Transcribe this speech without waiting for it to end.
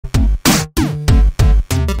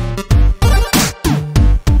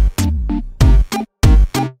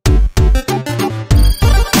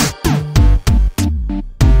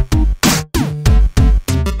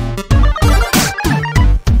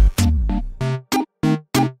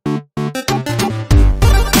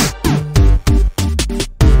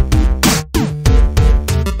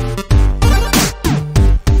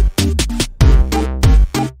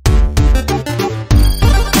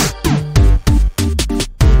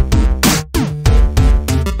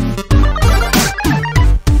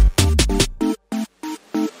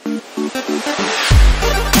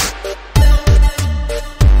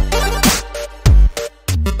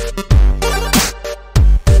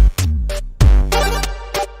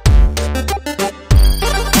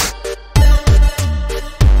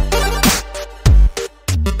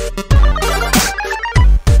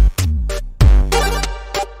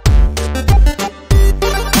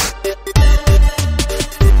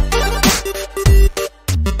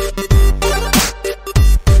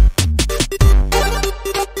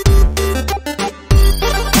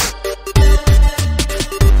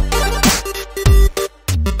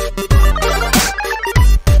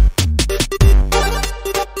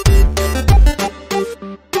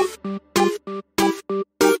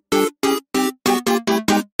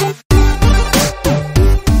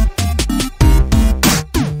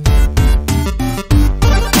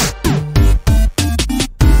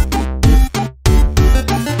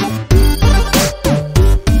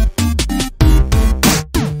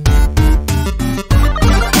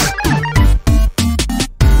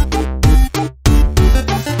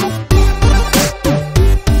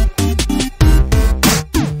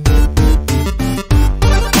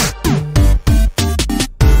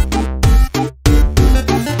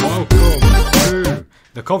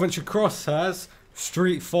Coventry Cross has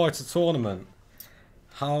Street Fighter Tournament.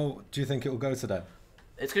 How do you think it will go today?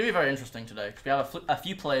 It's going to be very interesting today because we have a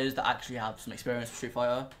few players that actually have some experience with Street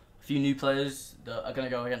Fighter. A few new players that are going to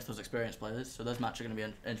go against those experienced players. So those matches are going to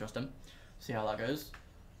be interesting. See how that goes.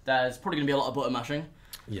 There's probably going to be a lot of button mashing.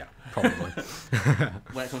 Yeah, probably.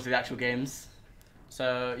 When it comes to the actual games.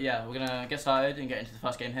 So yeah, we're going to get started and get into the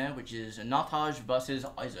first game here, which is Nartaj versus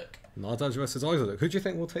Isaac. Nartaj versus Isaac. Who do you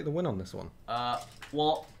think will take the win on this one?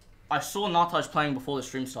 Well, I saw Nartaj playing before the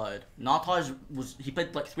stream started. Nartaj he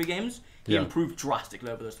played like 3 games. He improved drastically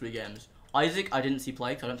over those 3 games. Isaac, I didn't see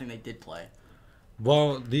play because I don't think they did play.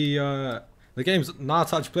 Well, the games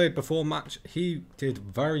Nartaj played before match, he did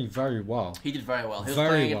very, very well. He did very well. He was very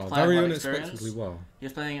playing well, very unexpectedly well. He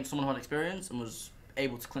was playing against someone who had experience and was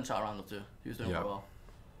able to clinch out a round or 2. He was doing very well.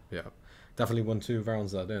 Yeah, definitely won 2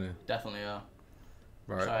 rounds there, didn't he? Definitely, yeah.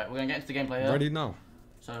 Right. So, we're going to get into the gameplay here. Ready now.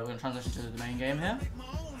 So we're going to transition to the main game here.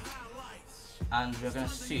 And we're going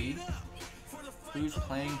to see who's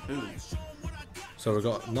playing who. So we've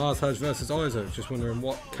got Nartaj versus Isaac. Just wondering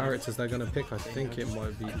what characters they're going to pick. I think it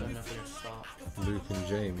might be Luke and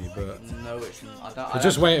Jamie, but no, it's not. We're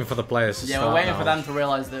just waiting for the players to start. Yeah, we're waiting now. for them to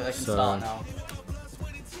realise that they can start now.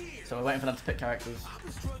 So we're waiting for them to pick characters.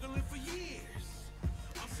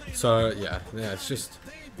 So yeah, it's just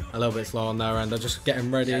a little bit slow on their end. They're just getting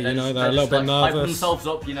ready, Yeah, you know. They're a little bit nervous. Hyping themselves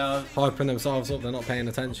up, you know. Hyping themselves up. They're not paying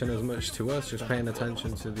attention as much to us. Just paying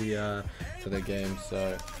attention to the game.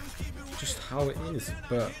 So just how it is.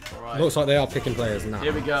 But looks like they are picking players now.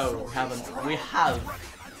 Here we go. We have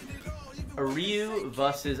a Ryu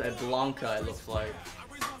versus a Blanca. It looks like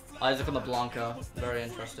Isaac on the Blanca. Very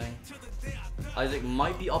interesting. Isaac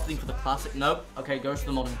might be opting for the classic. Nope. Okay, goes to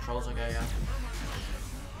the modern controls. Okay, yeah.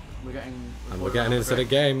 We're getting into the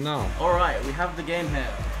game now. Alright, we have the game here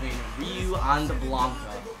between Ryu and Blanca.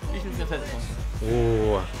 Who do you think's going to take this one?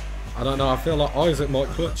 Oh, I don't know. I feel like Isaac might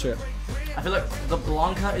clutch it. I feel like the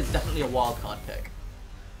Blanca is definitely a wildcard pick.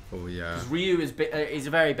 Oh, yeah. Because Ryu is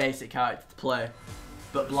a very basic character to play,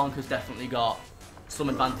 but Blanca's definitely got some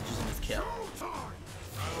advantages in his kit.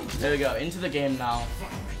 There we go, into the game now.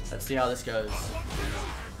 Let's see how this goes.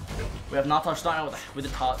 We have Nartaj starting out with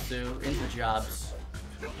the Tatsu, into the jabs.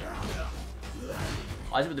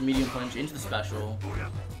 Isaac with the medium punch, into the special.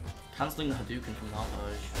 Cancelling the Hadouken from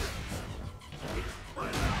Nartaj.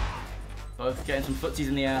 Both getting some footsies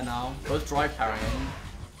in the air now. Both drive parrying.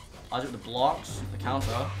 Isaac with the blocks, the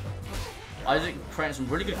counter. Isaac creating some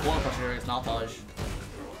really good corner pressure here against Nartaj.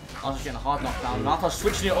 Nartaj getting a hard knockdown. Nartaj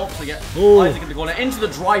switching it up to get Isaac in the corner. Into the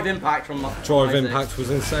drive impact from Isaac. Drive impact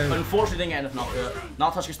was insane. But unfortunately didn't get enough knock it.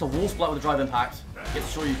 Nartaj gets the wall split with the drive impact.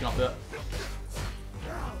 Gets the Shoryuken off it.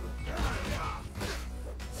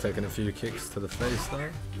 Taking a few kicks to the face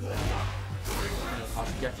there.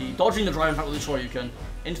 Dodging the drive impact with the Shoryuken.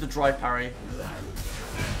 Into the drive parry.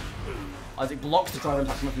 Isaac blocks the drive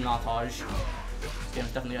impact from Nartaj. This game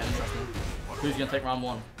is definitely getting interesting. Who's going to take round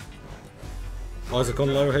 1? Isaac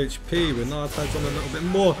on low HP with Nartaj on a little bit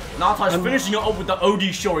more. Nartaj finishing it up with the OD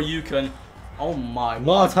Shoryuken. Oh my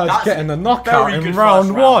god. Nartaj getting the knockout in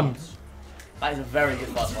round 1. That is a very good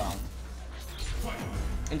first round.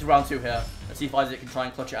 Into round 2 here. Let's see if Isaac can try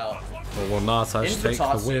and clutch it out. Or will Nartaj take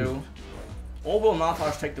the win? Or will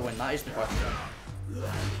Nartaj take the win? That is the question.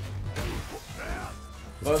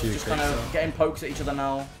 Both just kind of getting pokes at each other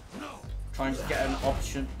now. Trying to get an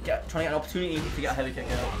opportunity to get a heavy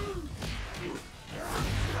kick out.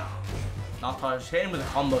 Nartaj hitting with the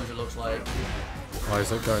combos, it looks like.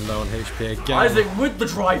 Isaac going low on HP again. Isaac with the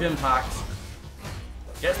drive impact.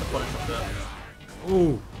 Gets the punish up there.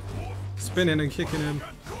 Ooh. Spinning and kicking him.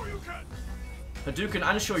 Hadouken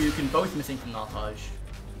and Shoryuken both missing from Nartaj.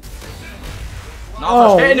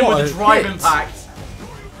 Nartaj hitting him with the drive impact.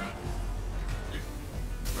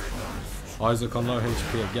 Isaac on low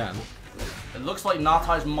HP again. It looks like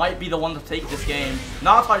Nartaj might be the one to take this game.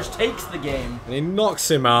 Nartaj takes the game. And he knocks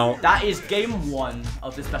him out. That is game 1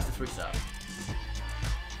 of this best of 3 set.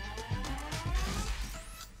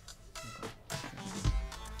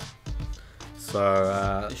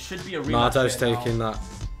 So, this should be a rematch. Nartaj taking that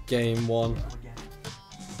game 1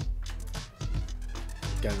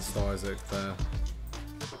 against Isaac there.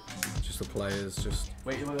 Just the players just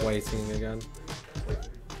waiting again.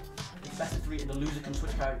 Best of 3, the loser can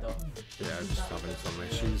switch character. Yeah, just having some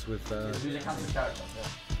issues with the loser can switch character.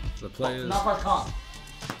 The players. Nartaj can't.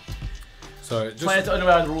 So just players don't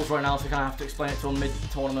know the rules right now, so we kind of have to explain it to them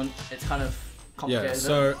mid-tournament. It's kind of complicated. Yeah.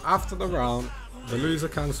 So after the round, the loser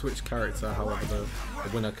can switch character. However, the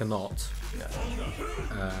winner cannot.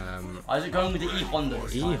 Isaac going with the E Honda.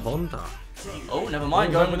 Honda. Oh, never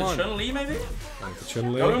mind. Going with the Chun-Li, maybe? Going for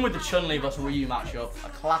Chun-Li. Going with the Chun-Li versus Ryu matchup. A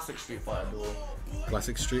classic Street Fighter duel.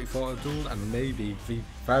 Classic Street Fighter duel, and maybe be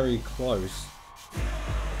very close.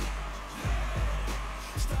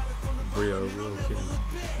 Ryu walking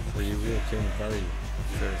very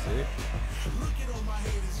seriously.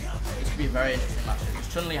 This could be a very interesting match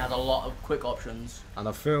because Chun-Li has a lot of quick options. And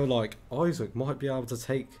I feel like Isaac might be able to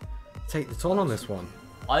take the ton on this one.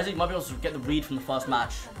 Isaac might be able to get the read from the first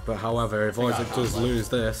match. But however, if Isaac does lose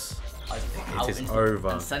this, it is over.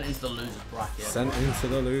 And sent into the loser's bracket. Sent into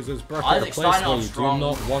the loser's bracket. Isaac's a place starting where off you strong. do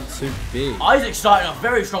not want to be. Isaac's starting off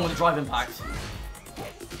very strong with the drive impact.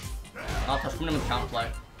 Touch coming in with the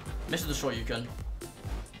counterplay. Misses the short Yuken.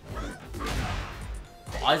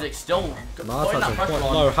 Isaac still putting that pressure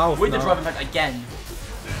on with the drive impact again.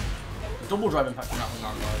 Double drive impact from that from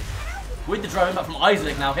Narcos. With the drive impact from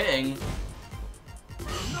Isaac now hitting.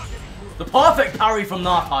 The perfect parry from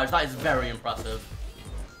Narcos. That is very impressive.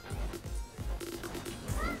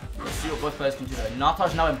 Let's see what both players can do there.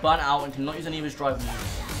 Narcos now in burnt out and cannot use any of his drive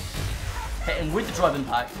moves. Hitting with the drive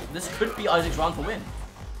impact. This could be Isaac's round to win.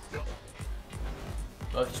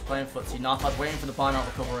 Both just playing footsie. Narcos waiting for the burn out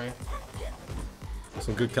recovery.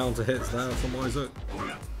 Some good counter hits there from Isaac.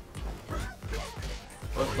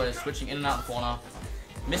 Both players switching in and out the corner.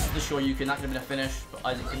 Misses the Shoryuken, that could have been a finish, but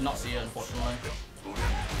Isaac did not see it, unfortunately.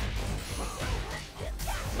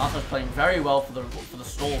 Narcos playing very well for the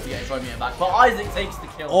stall to get his right meter back, but Isaac takes the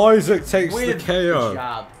kill. Isaac takes the KO. The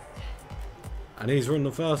jab. And he's run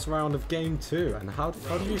the first round of game 2. And how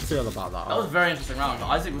do you feel about that? That was a very interesting round.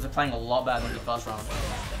 Isaac was playing a lot better than the first round.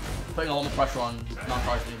 Putting a lot more pressure on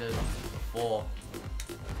Narcos than he did before.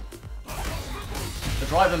 The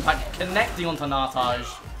drive impact connecting onto Narcos.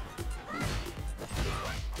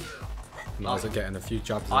 Isaac getting a few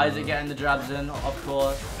jabs in. Isaac getting the jabs in, of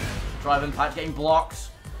course. Drive impact getting blocks.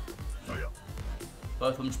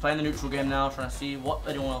 Both of them just playing the neutral game now, trying to see what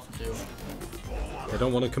anyone else can do. They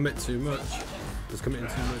don't want to commit too much. Because committing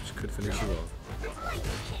too much could finish you off.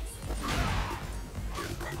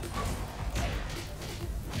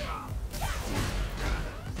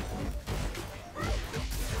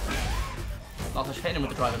 Narcos hitting him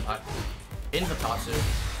with the drive impact. Into Tatsu.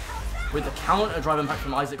 With the counter drive impact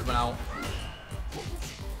from Isaac coming out.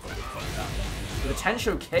 With the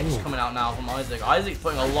Tensho kicks coming out now from Isaac. Isaac's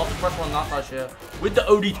putting a lot of pressure on Narcos here. With the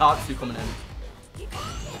OD Tatsu coming in.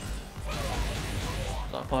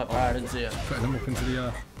 I didn't see it. Putting him up into the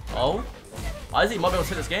air. Oh? Isaac might be able to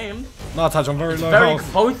hit this game. Nartaj on very low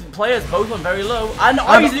health. Both players both on very low. And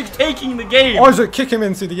Isaac's taking the game. Isaac kick him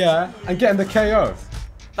into the air and getting the KO.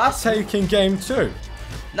 That's taking game 2.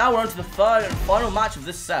 Now we're on to the third and final match of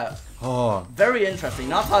this set. Oh. Very interesting.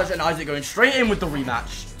 Nartaj and Isaac going straight in with the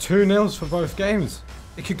rematch. 2-0 for both games.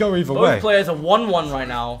 It could go either way. Both players are 1-1 right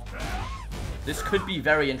now. This could be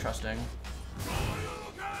very interesting.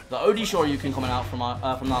 The OD Shoryuken coming out from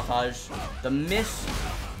Nartaj. The miss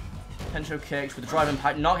Tensho kicks with the drive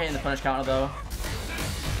impact, not hitting the punish counter though.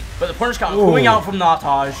 But the punish counter coming out from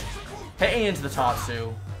Nartaj, hitting into the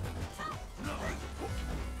Tatsu.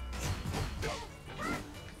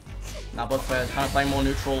 Now both players kind of playing more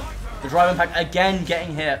neutral. The drive impact again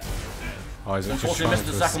getting hit. Isaac unfortunately missed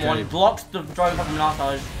the second one. Blocks the drive impact from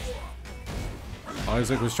Nartaj.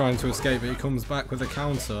 Isaac was trying to escape, but he comes back with a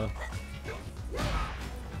counter.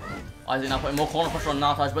 Isaac now putting more corner pressure on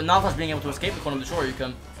Nartaj, but Nartaj being able to escape the corner with the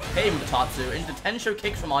Shoryuken. Hit him with the Tatsu. Into the Tensho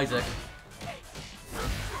kicks from Isaac.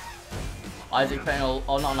 Isaac putting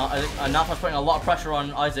Nartaj putting a lot of pressure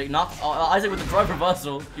on Isaac. Isaac with the drive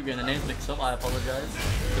reversal. Keep getting the names mixed up, I apologize.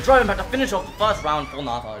 The drive impact to finish off the first round for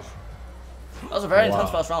Nartaj. That was a very intense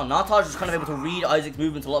first round. Nartaj was kind of able to read Isaac's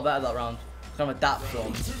movements a lot better that round. Kind of adapt to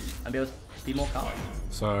him and be able to be more calm.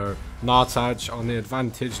 So Nartaj on the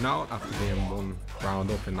advantage now after being 1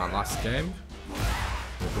 round up in that last game.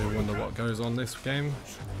 We do wonder what goes on this game.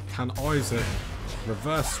 Can Isaac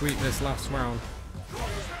reverse sweep this last round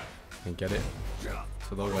and get it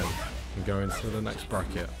to the win and go into the next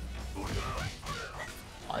bracket?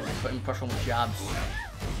 Isaac putting pressure on the jabs.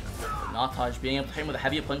 Nartaj being able to hit him with the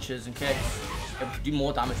heavier punches and kicks, able to do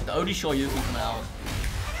more damage with the OD Shoryuken coming out.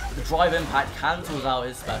 But the drive impact cancels out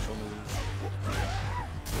his special moves.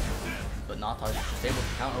 But Nartaj is just able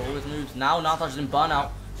to counter all his moves. Now Nartaj is in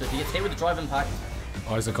burnout, so if he gets hit with the drive impact.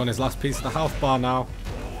 Isaac on his last piece of the health bar now.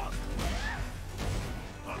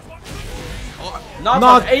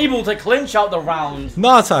 Nartaj able to clinch out the round.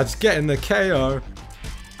 Nartaj getting the KO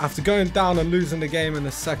after going down and losing the game in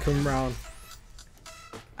the second round.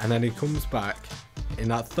 And then he comes back in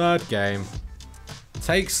that third game,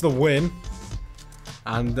 takes the win,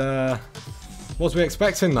 And was we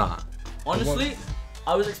expecting that? Honestly,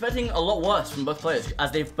 I was expecting a lot worse from both players,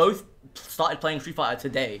 as they've both started playing Street Fighter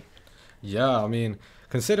today. Yeah, I mean,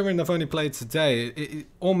 considering they've only played today, it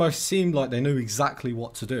almost seemed like they knew exactly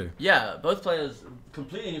what to do. Yeah, both players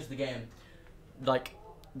completely new to the game. Like,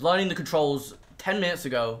 learning the controls 10 minutes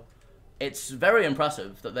ago, it's very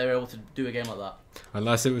impressive that they were able to do a game like that.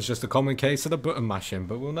 Unless it was just a common case of the button mashing,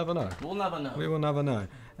 but we'll never know. We'll never know. We will never know.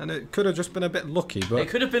 And it could have just been a bit lucky, but It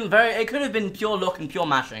could have been pure luck and pure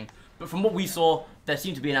mashing. But from what we saw, there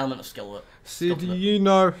seemed to be an element of skill. See, do you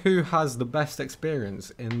know who has the best experience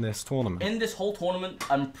in this tournament? In this whole tournament,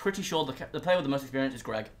 I'm pretty sure the player with the most experience is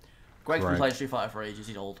Greg. Greg's been playing Street Fighter for ages.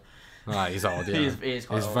 He's old. Ah, he's old, yeah. He's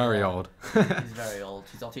quite he's old, very yeah. old. He's very old.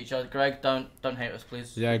 He's our teacher. Greg, don't hate us,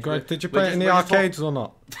 please. Yeah, Greg, did you play it in the arcades or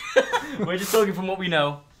not? We're just talking from what we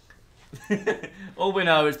know. All we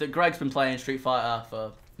know is that Greg's been playing Street Fighter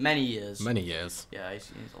for many years. Many years. Yeah,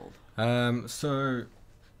 he's old. So,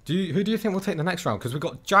 who do you think will take the next round? Because we've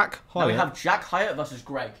got Jack Hyatt. Now we have Jack Hyatt versus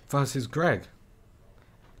Greg. Versus Greg.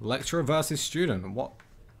 Lecturer versus student. What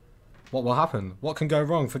will happen? What can go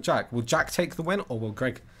wrong for Jack? Will Jack take the win, or will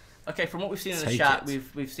Greg? Okay, from what we've seen in the chat,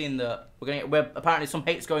 we've seen that we're apparently some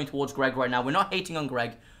hate's going towards Greg right now. We're not hating on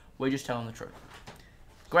Greg. We're just telling the truth.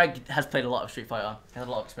 Greg has played a lot of Street Fighter. He has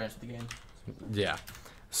a lot of experience with the game. Yeah.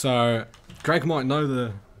 So Greg might know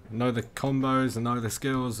the combos and know the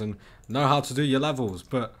skills and know how to do your levels,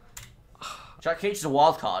 but Jack H is a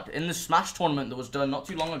wild card. In the Smash tournament that was done not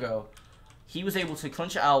too long ago, he was able to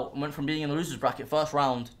clinch it out and went from being in the losers bracket first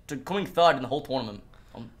round to coming third in the whole tournament.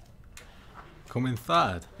 Coming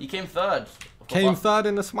third? He came third. Came third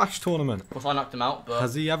in the Smash tournament. Of course I knocked him out, but...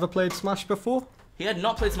 Has he ever played Smash before? He had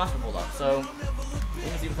not played Smash before that, so...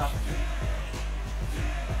 We'll see what's happening.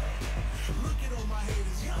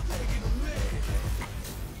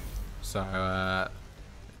 So,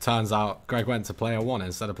 turns out Greg went to player 1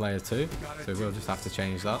 instead of player 2, so we'll just have to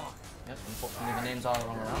change that. Yes, unfortunately the names are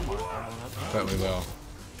wrong around. But we will.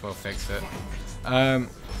 We'll fix it.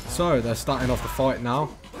 So, they're starting off the fight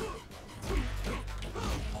now.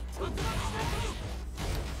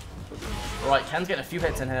 Right, Ken's getting a few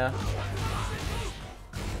hits in here.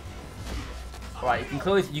 Right,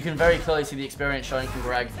 you can very clearly see the experience showing from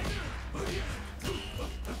Greg,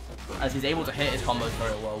 as he's able to hit his combos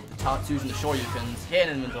very well. The Tatsus and the Shoryukens,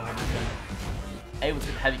 hitting him into the Hadouken, able to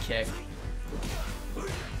get the heavy kick.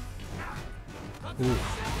 Ooh.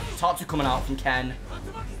 Tatsu coming out from Ken.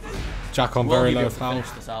 Jack on very low health. Finish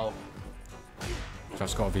this out.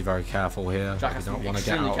 Just got to be very careful here. Jack You don't want to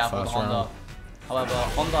get out first round. However,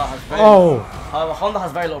 Honda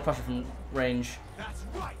has very little pressure from range,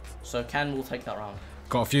 so Ken will take that round.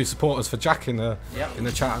 Got a few supporters for Jack in the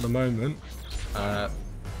chat at the moment.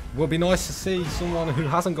 Will be nice to see someone who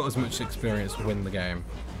hasn't got as much experience win the game.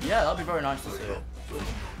 Yeah, that'd be very nice to see.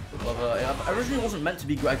 However, it originally wasn't meant to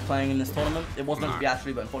be Greg playing in this tournament. It was meant to be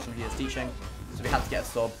actually, but unfortunately he is teaching, so we had to get a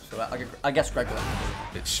sub. So I guess Greg will have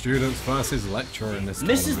to do. It's students versus lecturer in this.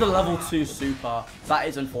 Misses the level 2 super. That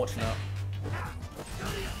is unfortunate.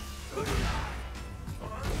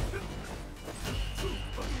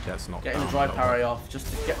 Gets knocked Getting the drive parry off just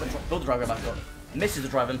to get build the drive back up. Misses the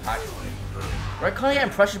drive impact. We're kind of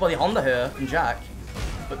getting pressured by the Honda here from Jack,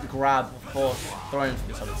 but the grab, of course, throwing him to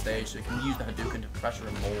the side of the stage so he can use the Hadouken to pressure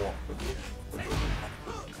him more.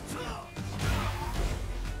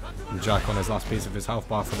 And Jack on his last piece of his health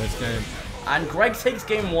bar for this game. And Greg takes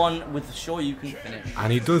game 1 with the Shoryuken finish.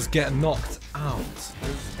 And he does get knocked out. It's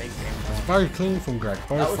very clean from Greg.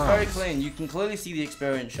 That was very clean. You can clearly see the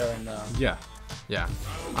experience showing there. Yeah. Yeah.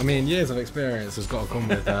 I mean, years of experience has got to come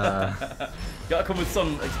with... Got to come with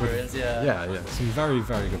some experience, yeah. Yeah. Some very,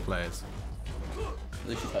 very good players. At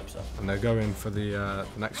least you hope so. And they're going for the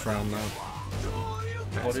next round now.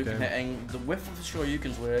 Hadouken hitting. The whiff of the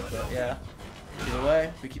Shoryuken's weird, but yeah. Either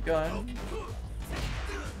way, we keep going.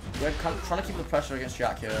 We're trying to keep the pressure against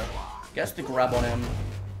Jack here. Gets the grab on him.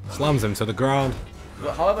 Slams him to the ground.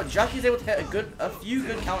 But however, Jack is able to hit a few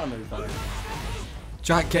good counter moves on him.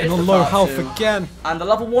 Jack getting on low health again. And the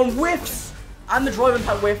level 1 whiffs! And the drive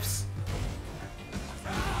impact whiffs.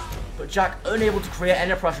 But Jack unable to create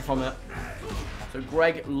any pressure from it. So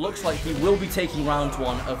Greg looks like he will be taking round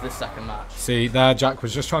 1 of this second match. See, there Jack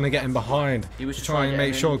was just trying to get him behind. He was just trying to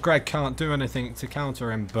make sure Greg can't do anything to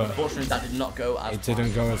counter him, but... Unfortunately, that did not go as planned. It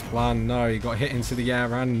didn't go as planned, no. He got hit into the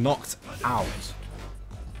air and knocked out.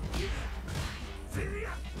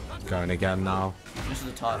 Going again now. This is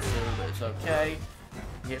a Tatsu, but it's okay.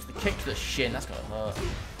 He hits the kick to the shin, that's gonna hurt.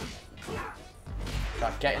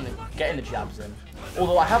 Jack getting the jabs in.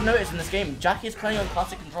 Although I have noticed in this game, Jack is playing on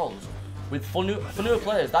classic controls. With for newer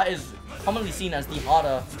players, that is commonly seen as the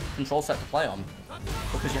harder control set to play on.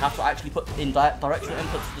 Because you have to actually put in directional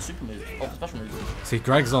inputs to the super move, or the special moves. See,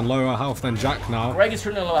 Greg's on lower health than Jack now. Greg is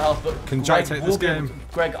currently on lower health, but can Jack take this game?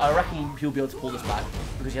 Greg, I reckon he'll be able to pull this back.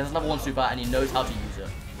 Because he has a level 1 super and he knows how to use it.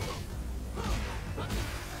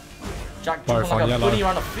 Jack jumping like a bunny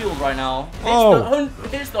around the field right now.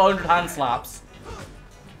 Hits the 100 hand slaps.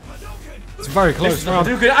 It's very close round.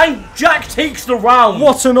 And Jack takes the round.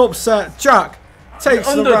 What an upset. Jack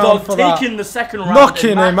takes the round for that. Taking the second round.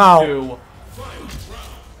 Knocking him out.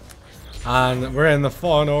 And we're in the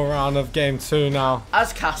final round of game 2 now.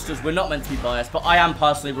 As casters, we're not meant to be biased, but I am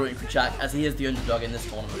personally rooting for Jack as he is the underdog in this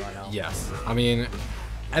tournament right now. Yes. I mean,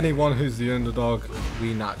 anyone who's the underdog,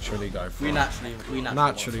 we naturally go for. We naturally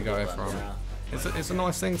go for him. It's a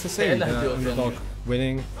nice thing to see. The underdog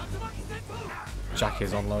winning. Jack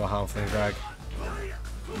is on lower health than Greg.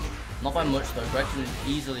 Not by much though. Greg can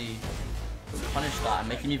easily punish that and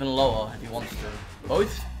make him even lower if he wants to.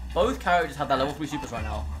 Both characters have their level 3 supers right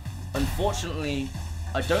now. Unfortunately,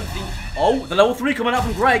 I don't think... Oh, the level 3 coming out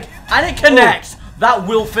from Greg, and it connects! Oh. That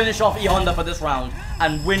will finish off Honda for this round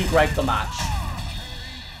and win Greg the match.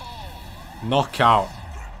 Knockout.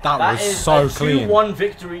 That was so clean. 2-1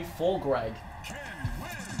 victory for Greg.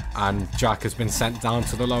 And Jack has been sent down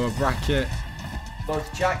to the lower bracket.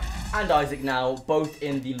 Both Jack and Isaac now, both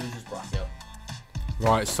in the losers bracket.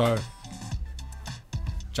 Right, so...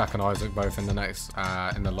 Jack and Isaac both in the next,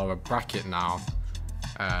 in the lower bracket now.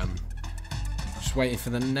 Just waiting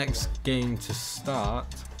for the next game to start.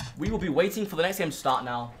 We will be waiting for the next game to start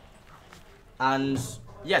now. And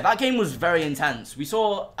yeah, that game was very intense. We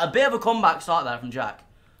saw a bit of a comeback start there from Jack.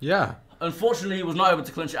 Yeah. Unfortunately, he was not able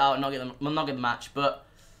to clinch it out and not get the match. But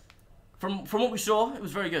from what we saw, it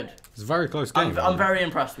was very good. It's a very close game. I'm very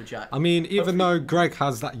impressed with Jack. I mean, even though Greg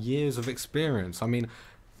has that years of experience, I mean,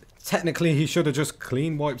 technically he should have just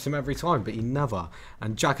clean wiped him every time, but he never.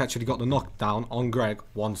 And Jack actually got the knockdown on Greg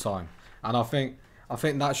one time. And I think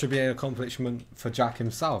that should be an accomplishment for Jack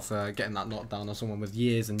himself, getting that knockdown on someone with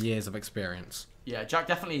years and years of experience. Yeah, Jack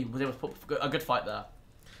definitely was able to put a good fight there.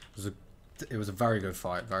 It was a very good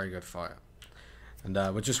fight, And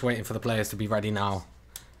we're just waiting for the players to be ready now.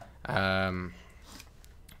 But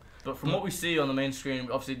from what we see on the main screen,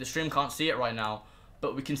 obviously the stream can't see it right now,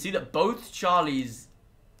 but we can see that both Charlies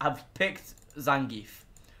have picked Zangief,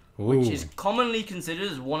 which is commonly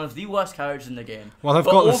considered as one of the worst characters in the game. Well, they've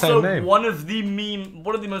got the same name. One of the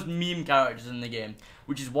most meme characters in the game,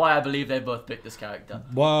 which is why I believe they both picked this character.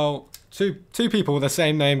 Well, two people with the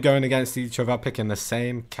same name going against each other, picking the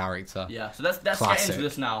same character. Yeah, so let's get into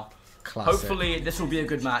this now. Classic. Hopefully, this will be a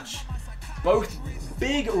good match. Both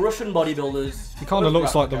big Russian bodybuilders. He kind of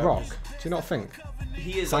looks like The Rock. Do you not think?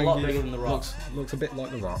 He is Zangief a lot bigger than The Rock. Looks a bit like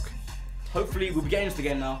The Rock. Hopefully, we'll be getting into the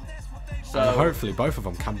game now. So and hopefully, both of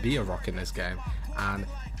them can be a Rock in this game and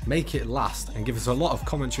make it last and give us a lot of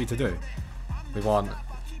commentary to do. We want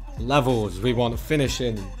levels. We want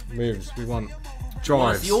finishing moves. We want drives. We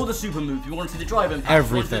want to see all the super moves. We want to see the drive impact.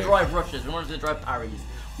 Everything. We want to see the drive rushes. We want to see the drive parries.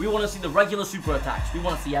 We want to see the regular super attacks. We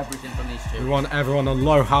want to see everything from these two. We want everyone on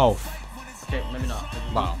low health. Okay, maybe not.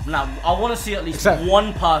 Wow. Now, I want to see at least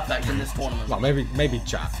one perfect in this tournament. Well, maybe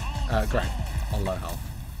Jack, Greg on low health.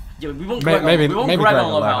 Yeah, we want Greg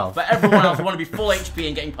on low health, but everyone else we want to be full HP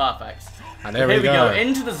and getting perfects. And here we go.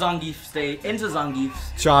 Into the Zangief stage. Into Zangief.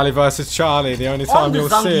 Charlie versus Charlie. The only time you'll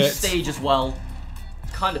see it. On the Zangief stage as well.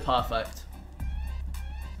 Kind of perfect.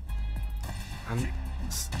 And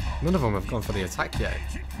none of them have gone for the attack yet.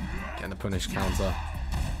 Getting the punish counter.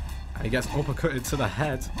 And he gets uppercutted to the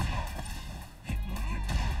head.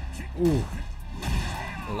 Ooh.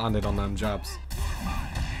 Landed on them jabs.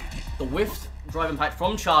 The whiffed drive impact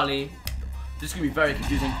from Charlie. This is going to be very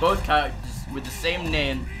confusing. Both characters with the same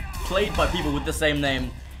name, played by people with the same name.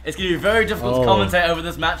 It's going to be very difficult to commentate over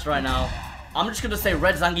this match right now. I'm just going to say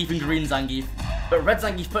Red Zangief and Green Zangief. But Red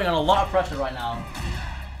Zangief's putting on a lot of pressure right now.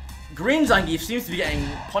 Green Zangief seems to be getting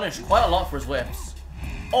punished quite a lot for his whiffs.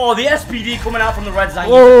 Oh, the SPD coming out from the Red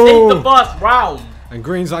Zangief to take the first round. And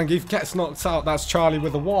Green Zangief gets knocked out. That's Charlie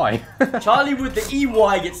with a Y. Charlie with the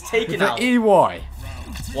EY gets taken out. The EY.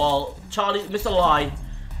 While Mr. Lai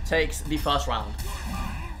takes the first round.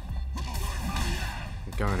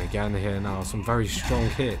 We're going again here now. Some very strong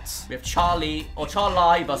hits. We have Charlie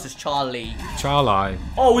versus Charlie. Charlie.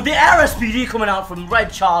 Oh, with the air SPD coming out from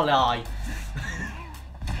Red Charlie.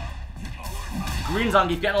 Green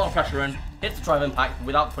Zangief getting a lot of pressure in. Hits the drive impact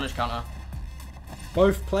without the punish counter.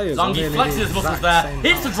 Both players. Zangief flexes his muscles there.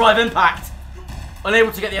 Hits the drive impact.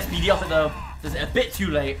 Unable to get the SPD off it though. Does it a bit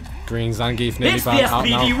too late. Green Zangief nearly hits the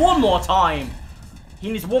SPD one more time.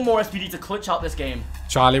 He needs one more SPD to clutch out this game.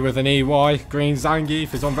 Charlie with an EY. Green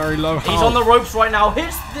Zangief is on very low health. He's on the ropes right now.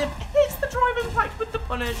 Hits the drive impact with the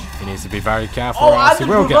punish. He needs to be very careful. Oh, and he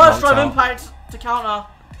the will get reverse knocked drive out. impact to counter.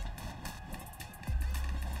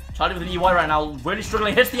 Charlie with an EY right now, really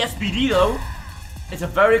struggling. Hits the SPD though. It's a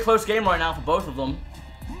very close game right now for both of them.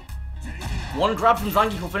 One grab from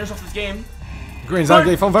Zangief will finish off this game. Green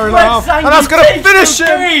Zangief on very low health. And that's going to finish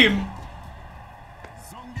him!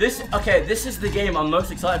 This is the game I'm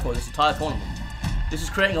most excited for this entire tournament. This is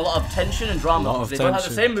creating a lot of tension and drama because they both have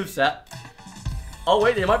the same moveset. Oh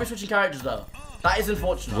wait, they might be switching characters though. That is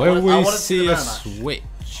unfortunate. Will we see a switch?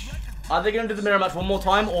 Are they going to do the mirror match one more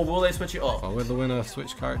time, or will they switch it up? Will the winner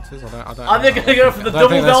switch characters? I don't Are they going to go for the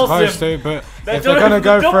double Dalsim? Dalsim? To, but if they're going to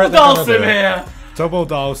go for it, they're going to do here. Double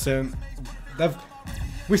Dalsim.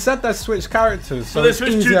 We said they switched characters, so they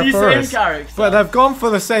switched to the same character. But they've gone for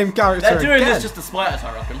the same character. They're doing again. this just to spite us,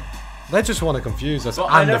 I reckon. They just want to confuse us but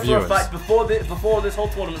and I know the viewers. for a fact, before this whole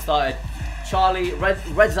tournament started, Charlie, Red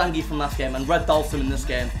Zangief from last game, and Red Dalsim in this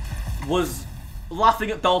game, was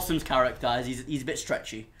laughing at Dalsim's character as he's a bit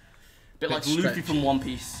stretchy. Bit like Luffy from One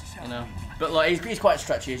Piece, you know. But like he's quite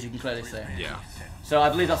stretchy, as you can clearly see. Yeah. So I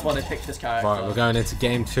believe that's why they picked this character. Right, we're going into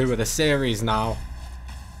game 2 of the series now.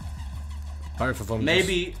 Both of them.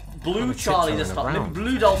 Maybe Blue Charlie this time. Maybe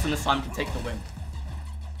Blue Dalsim this time can take the win.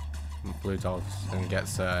 Blue Dalsim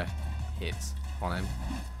gets hits on him.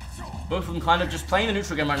 Both of them kind of just playing the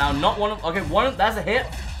neutral game right now. Not one of. Okay, one. That's a hit.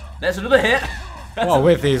 There's another hit. What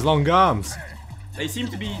with these long arms? They seem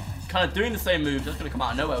to be kind of doing the same move. Just gonna come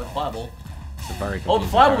out of nowhere with the fireball. It's a very the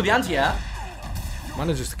fireball with the anti-air.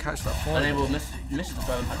 Manages to catch that fireball. Unable to misses the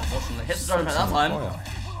drive impact, unfortunately. Hits the drive impact that time.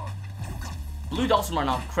 Blue Dalsim right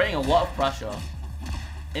now creating a lot of pressure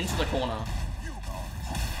into the corner.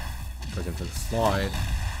 Looking for the slide.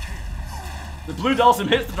 The Blue Dalsim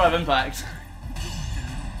hits the drive impact.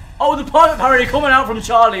 Oh, the perfect parry coming out from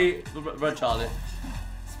Charlie, the Red Charlie.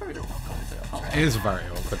 It's very difficult to commentate. It is very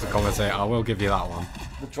awkward to commentate. I will give you that one.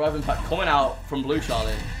 The drive impact coming out from Blue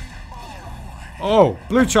Charlie. Oh,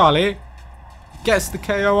 Blue Charlie gets the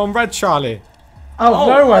KO on Red Charlie. Oh,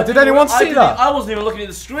 nowhere. Did anyone see that? I wasn't even looking at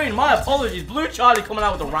the screen. My apologies. Blue Charlie coming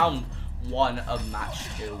out with a round 1 of match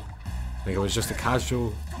 2. I think it was just a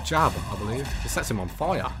casual jab, I believe. It sets him on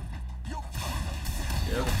fire.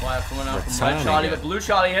 Yeah, the fire coming out from Red Charlie, but Blue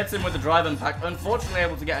Charlie hits him with the drive impact. Unfortunately,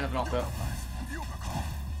 able to get enough knockout.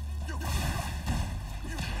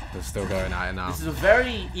 They're still going at it now. This is a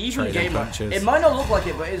very even game. It might not look like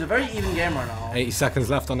it, but it's a very even game right now. 80 seconds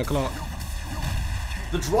left on the clock.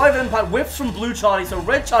 The drive impact whips from Blue Charlie, so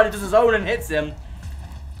Red Charlie does his own and hits him.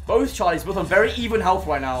 Both Charlies both on very even health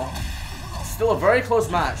right now. Still a very close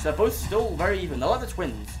match. They're both still very even. They're like the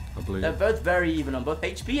twins. They're both very even on both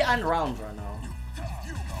HP and rounds right now.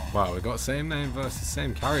 Wow, we've got same name versus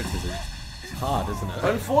same characters. It's hard, isn't it?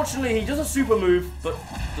 Unfortunately, he does a super move, but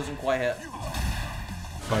doesn't quite hit.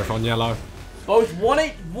 Both on yellow. Both 1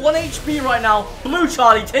 HP right now. Blue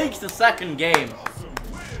Charlie takes the second game.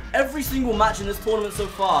 Every single match in this tournament so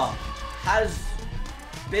far has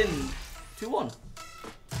been 2-1.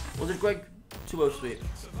 Was it Greg 2-0 sweep?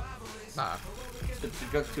 Nah. Did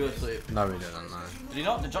Greg 2-0 sweep? No, he didn't, no. Did he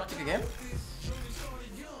not? Did Jack take a game?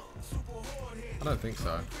 I don't think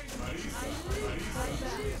so.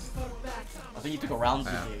 I think he took a round.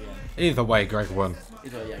 Yeah. Either way, Greg won.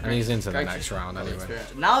 Yeah, and he's into the next round anyway.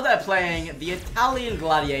 Now they're playing the Italian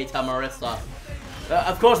gladiator, Marissa.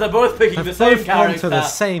 Of course, they're both picking the same character. To the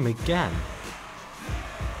same again.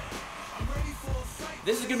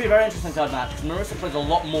 This is going to be a very interesting third match because Marissa plays a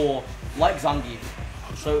lot more like Zangief.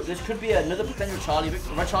 So this could be another potential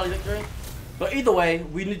Red Charlie victory. But either way,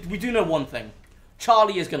 we do know one thing.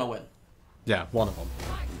 Charlie is going to win. Yeah, one of them.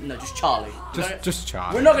 No, just Charlie. Just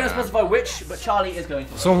Charlie. We're not going to specify which, but Charlie is going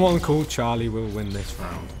to win. Someone called Charlie will win this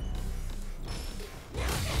round.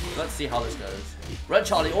 Let's see how this goes. Red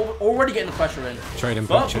Charlie already getting the pressure in. Trading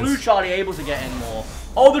but punches. Blue Charlie able to get in more.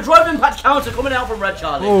 Oh, the drive impact counter coming out from Red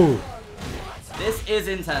Charlie. Oh. This is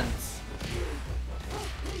intense.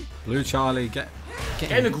 Blue Charlie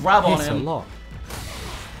getting the grab on him. A lot.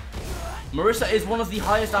 Marissa is one of the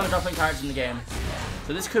highest damage output characters in the game.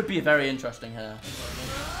 So this could be very interesting here.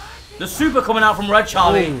 The super coming out from Red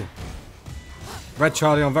Charlie. Ooh. Red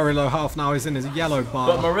Charlie on very low health now. He's in his yellow bar.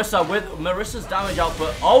 But Marissa with Marissa's damage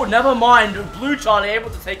output. Oh, never mind. Blue Charlie able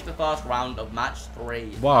to take the first round of match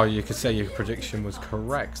 3. Wow, you could say your prediction was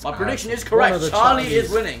correct. My prediction is correct. Charlie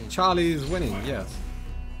is winning. Charlie is winning, yes.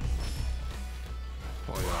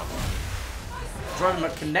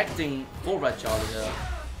 Driving connecting for Red Charlie here.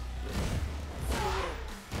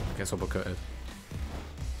 Gets uppercutted.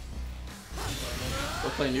 We're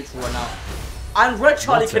playing neutral right now. And Red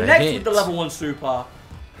Charlie connects with the level 1 super.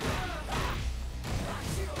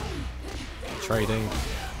 trading.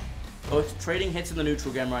 Both trading hits in the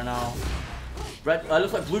neutral game right now. Red,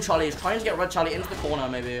 looks like Blue Charlie is trying to get Red Charlie into the corner,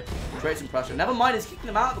 maybe. Create some pressure. Never mind, he's kicking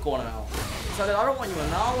him out of the corner now. So I don't want you in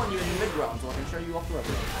now, I want you in the mid-ground so I can show you off the red.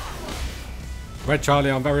 Red Charlie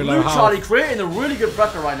on very low Blue health. Charlie creating a really good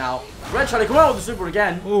pressure right now. Red Charlie coming out with the super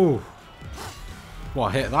again. Ooh.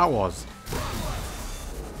 What hit that was.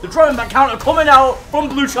 The throwing back counter coming out from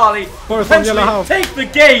Blue Charlie. Both on yellow health. Take the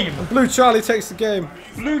game. And Blue Charlie takes the game.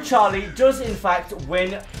 Blue Charlie does in fact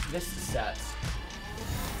win this set.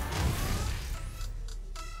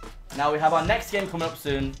 Now we have our next game coming up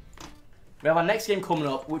soon. We have our next game coming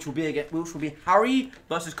up, which will be Harry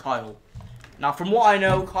versus Kyle. Now, from what I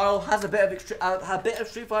know, Kyle has a bit of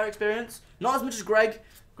Street Fighter experience. Not as much as Greg.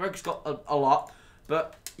 Greg's got a lot,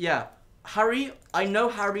 but yeah, Harry. I know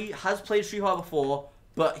Harry has played Street Fighter before,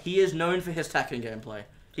 but he is known for his Tekken gameplay.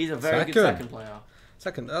 He's a very good Tekken player.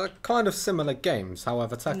 Kind of similar games.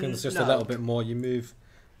 However, Tekken's just a little bit more. You move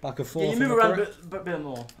back and forth. Yeah, you move around a bit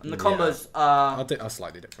more, and the combos are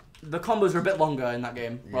slightly different. The combos are a bit longer in that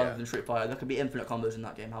game rather than Street Fighter. There could be infinite combos in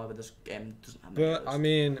that game. However, this game doesn't have many. But I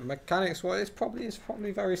mean, mechanics-wise, it's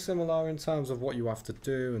probably very similar in terms of what you have to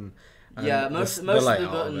do and yeah, most of the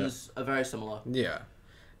buttons are very similar. Yeah,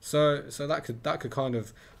 so that could kind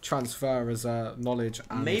of transfer as knowledge.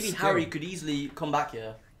 And maybe skill. Harry could easily come back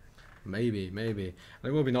here. Maybe. And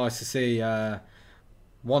it will be nice to see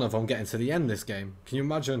one of them getting to the end this game. Can you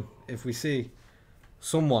imagine if we see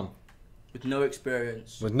someone with no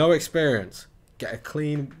experience get a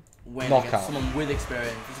clean win knockout? Against someone with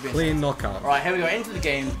experience. Clean knockout. All right, here we go into the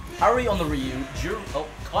game. Harry on the Ryu,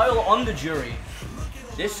 Kyle on the Jury.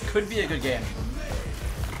 This could be a good game.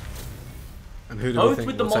 And who do we think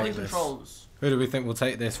with the will take modding this? controls. Who do we think will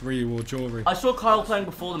take this, Ryu or Jury? I saw Kyle playing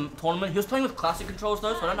before the tournament. He was playing with classic controls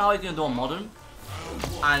though, so I don't know how he's going to do on modern.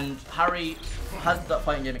 And Harry has that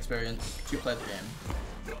fighting game experience to play the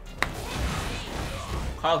game.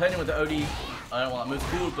 Kyle hitting with the OD. I don't know what that move's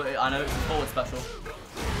called, but I know it's a forward special.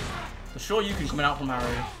 The Shoryuken coming out from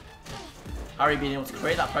Harry. Harry being able to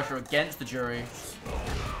create that pressure against the Jury.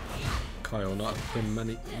 Kyle not doing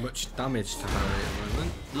much damage to Harry at the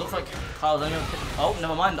moment. It looks like Kyle's only going to hit. Oh,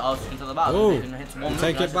 never mind. I was into the battle. Oh,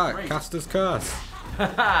 take it back. Caster's Curse.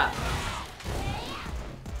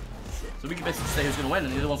 So we can basically say who's going to win,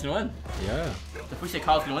 and the other one's going to win. Yeah. If we say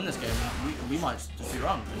Kyle's going to win this game, we might just be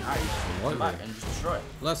wrong, and Harry just come back and just destroy it.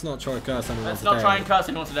 Let's not try to curse anyone Let's today. not try and curse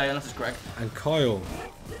anyone today, unless it's Greg. And Kyle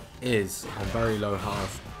is on very low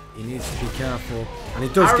health. He needs to be careful, and he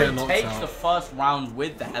does get knocked out. Harry takes the first round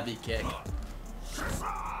with the heavy kick.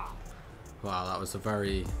 Wow, that was a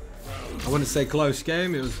very, I wouldn't say close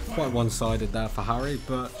game. It was quite one-sided there for Harry,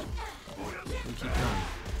 but we'll keep going.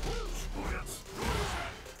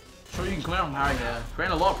 Sure, you can come out from Harry here,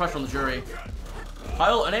 creating a lot of pressure on the Jury.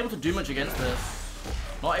 Kyle unable to do much against this,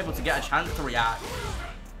 not able to get a chance to react.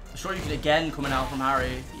 Sure, you can again coming out from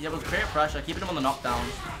Harry. He's able to create pressure, keeping him on the knockdown.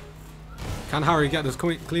 Can Harry get this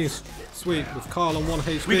clean sweep with Kyle on 1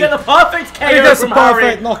 HP? We get the perfect KO he gets from a perfect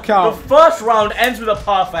Harry. Knockout. The first round ends with a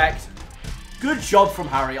perfect. Good job from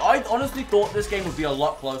Harry. I honestly thought this game would be a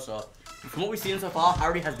lot closer. From what we've seen so far,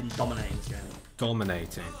 Harry has been dominating this game.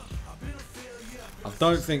 Dominating. I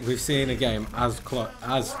don't think we've seen a game as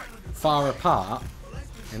far apart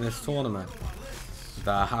in this tournament.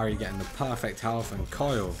 Harry getting the perfect health and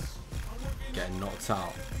Kyle getting knocked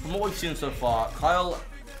out. From what we've seen so far, Kyle,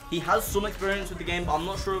 he has some experience with the game, but I'm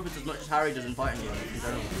not sure if it's as much as Harry does in fighting games in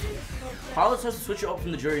general. Kyle has to switch it up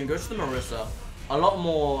from the Jury and goes to the Marissa. A lot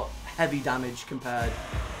more heavy damage compared.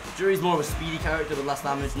 Jury's more of a speedy character with less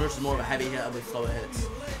damage. Marissa's more of a heavy hitter with slower hits.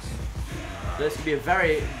 So this could be a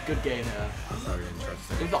very good game here. Very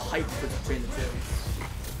interesting. Look at the height between the two.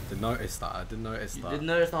 Did notice that. I did notice that. You did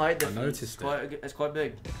notice the height difference. I noticed it. It's quite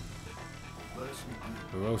big.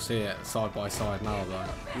 We will see it side by side now,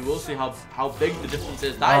 though. You will see how big the difference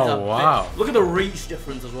is. That is a wow! Big, look at the reach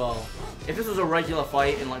difference as well. If this was a regular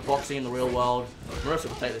fight in like boxing in the real world, Marissa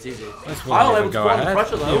would take this easy. Kyle able to put on the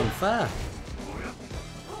pressure though. Unfair.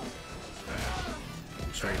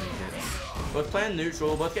 Trading hits. Both playing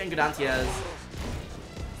neutral, both getting good anti-airs.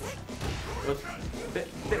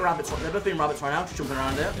 Bit rabbits. They're both being rabbits right now, just jumping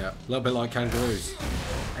around it. Yeah, a little bit like kangaroos.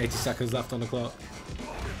 80 seconds left on the clock.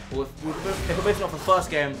 Well, if we're basing off the first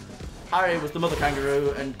game, Harry was the mother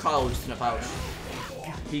kangaroo and Kyle was just in a pouch.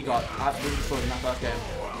 He got absolutely destroyed in that first game.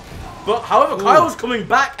 But however, Kyle's coming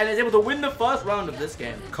back and is able to win the first round of this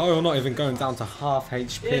game. Kyle not even going down to half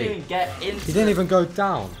HP. He didn't even get into. He didn't even go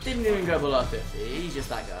down. Didn't even go below 50. He's just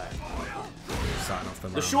that guy. Starting off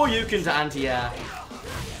the Shoryuken to anti-air.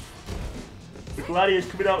 The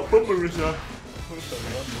Gladiator's coming out from Marissa.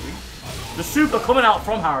 The super coming out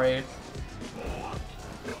from Harry.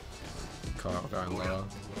 Kyle going lower.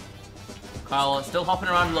 Kyle is still hopping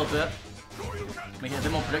around a little bit, making it a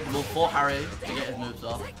bit more predictable for Harry to get his moves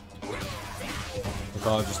off.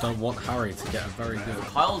 Because I just don't want Harry to get a very good.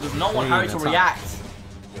 Kyle does not want Harry to react.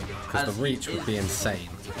 Because the reach would be insane.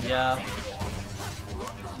 Yeah.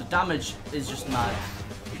 The damage is just mad.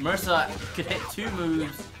 Marissa could hit 2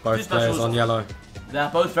 moves. Both players on yellow. They're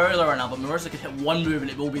both very low right now, but Marissa could hit 1 move and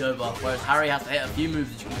it will be over. Whereas Harry has to hit a few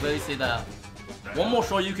moves, as you can clearly see there. One more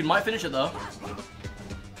Shoryuken might finish it though.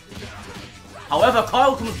 However,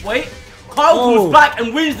 Kyle comes back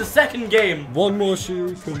and wins the second game. One more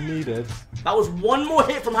Shoryuken needed. That was one more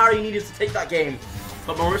hit from Harry needed to take that game.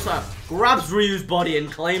 But Marissa grabs Ryu's body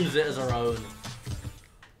and claims it as her own.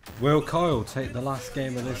 Will Kyle take the last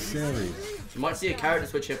game of this series? You might see a character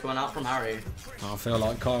switch here coming out from Harry. I feel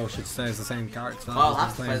like Kyle should stay as the same character. Kyle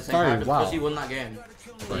has to play the same character because he won that game.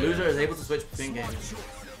 The loser is able to switch between games.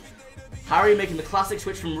 Harry making the classic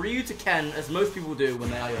switch from Ryu to Ken, as most people do when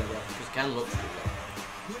they are younger, because Ken looks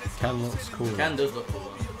cool. Ken looks cool. Ken does look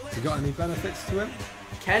cool. Has he got any benefits to him?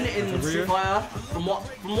 Ken in Street Fighter, from what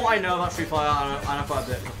I know about Street Fighter, and I know quite a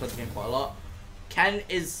bit, I've played the game quite a lot, Ken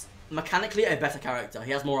is mechanically a better character.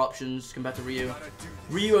 He has more options compared to Ryu.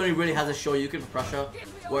 Ryu only really has a Shoryuken for pressure,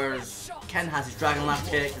 whereas Ken has his Dragon Lash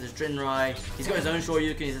kick, his Drinrai, he's got his own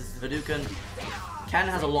Shoryuken, he's his Hadouken. Ken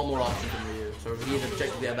has a lot more options than Ryu, so he is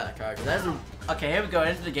objectively a better character. Okay, here we go,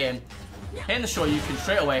 into the game. Hitting the Shoryuken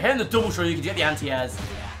straight away, hitting the double Shoryuken to get the anti-airs.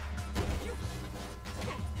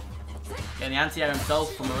 Getting the anti-air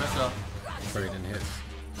himself from Marissa. Trading hits.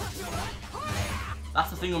 That's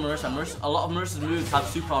the thing with Marissa. A lot of Marissa's moves have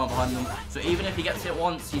super armor behind them, so even if he gets hit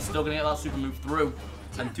once, he's still going to get that super move through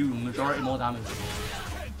and do majority more damage.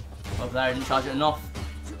 Over there, he didn't charge it enough.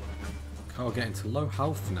 Kyle getting to low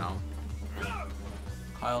health now.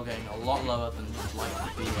 Kyle getting a lot lower than he'd like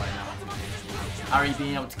to be right now. Harry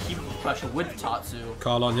being able to keep up the pressure with the Tatsu.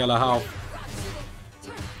 Kyle on yellow health.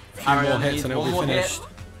 Harry more hits and it'll be finished.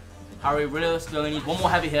 Harry realistically only needs one more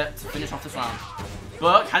heavy hit to finish off this round.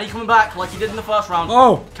 But can he come back like he did in the first round?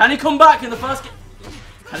 Oh! Can he come back in the first game?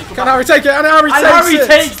 Can Harry take it? And Harry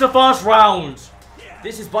takes the first round!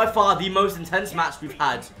 This is by far the most intense match we've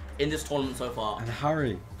had in this tournament so far. And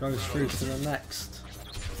Harry goes through to the next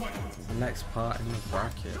part in the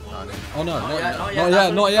bracket. Oh no,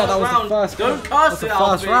 not yet. That was the first round. Don't curse it,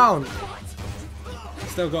 Alfie. First Alfie. round.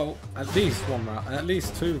 Still got at least 1 round, at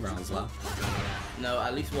least 2 rounds left. No,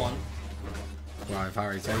 at least 1. Right, if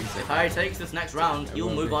Harry takes it. If Harry takes this next round, he'll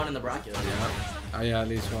move on in the bracket. Yeah. Oh yeah, at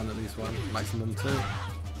least one. Maximum 2.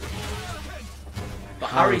 But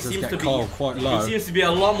Harry seems to be quite low. He seems to be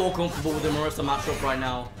a lot more comfortable with the Marissa matchup right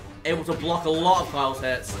now. Able to block a lot of Kyle's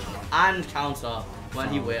hits and counter when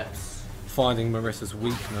he whiffs. Finding Marissa's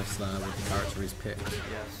weakness there with the character he's picked.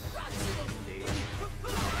 Yes, indeed.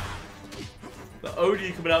 The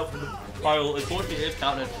OD coming out from the Kyle, unfortunately, is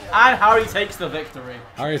counted. And Harry takes the victory.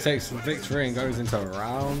 Harry takes the victory and goes into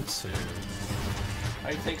round 2.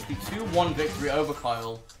 Harry takes the 2-1 victory over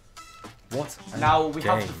Kyle. What? Now we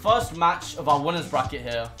have the first match of our winners bracket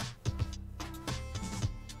here.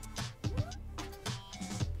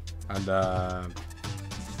 And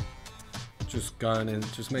just going in,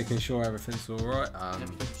 just making sure everything's alright.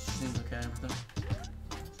 Seems okay, everything.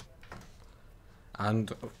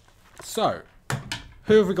 And so,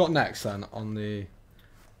 who have we got next then on the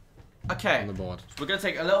board? So we're gonna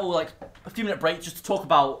take a little, like, a few minute break just to talk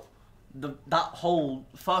about that whole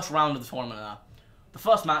first round of the tournament there. The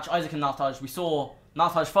first match, Isaac and Nartaj, we saw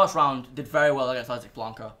Nartaj's first round did very well against Isaac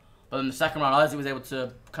Blanca. But in the second round, Isaac was able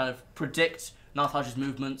to kind of predict Nartaj's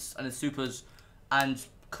movements and his supers and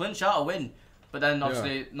clinch out a win. But then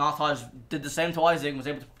obviously Nartaj did the same to Isaac and was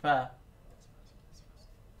able to prepare.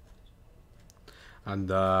 And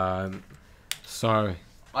so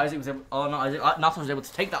Isaac was able, Nartaj was able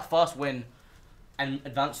to take that first win and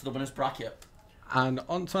advance to the winners bracket. And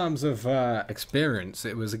on terms of experience,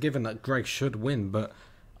 it was a given that Greg should win. But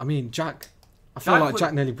I mean, I feel like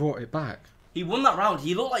Jack nearly brought it back. He won that round.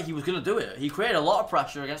 He looked like he was going to do it. He created a lot of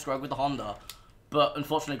pressure against Greg with the Honda. But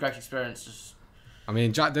unfortunately, Greg's experience just... I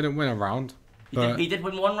mean, Jack didn't win a round. He did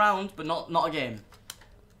win 1 round, but not a game.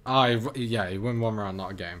 Yeah, he won 1 round,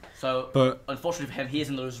 not a game. But unfortunately for him, he is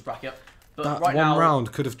in the losers bracket. But that right one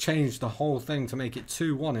round could have changed the whole thing to make it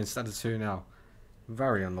 2-1 instead of 2-0.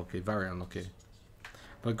 Very unlucky, very unlucky.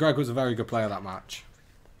 But Greg was a very good player that match.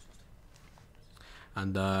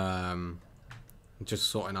 And just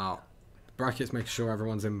sorting out brackets, making sure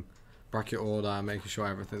everyone's in bracket order, making sure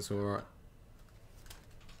everything's alright.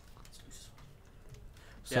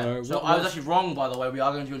 So I was actually wrong, by the way. We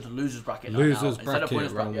are going to go into losers bracket. Losers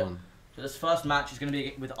bracket round 1. So this first match is going to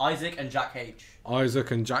be with Isaac and Jack H.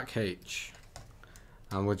 Isaac and Jack H.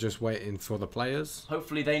 And we're just waiting for the players.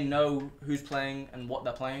 Hopefully they know who's playing and what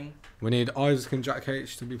they're playing. We need Isaac and Jack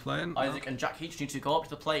H to be playing. Isaac and Jack H need to go up to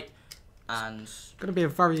the plate. And it's going to be a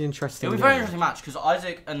very interesting It'll be a very interesting match because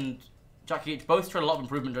Isaac and Jack H both showed a lot of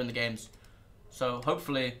improvement during the games. So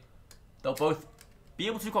hopefully they'll both be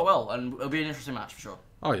able to do quite well and it'll be an interesting match for sure.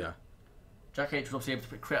 Oh yeah. Jack H was obviously able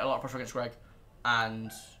to create a lot of pressure against Greg.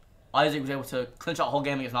 And Isaac was able to clinch out the whole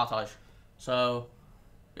game against Nartaj. So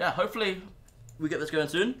yeah, hopefully we get this going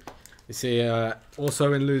soon. You see,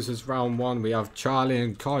 also in losers round 1, we have Charlie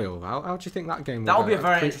and Kyle. How do you think that game will That'll be a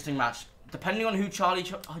very interesting match. Depending on who Charlie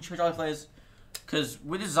plays. Because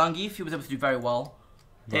with his Zangief, he was able to do very well.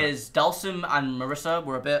 Right. His Dalsim and Marissa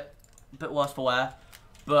were a bit worse for wear.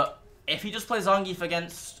 But if he just plays Zangief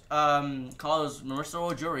against Kyle's Marissa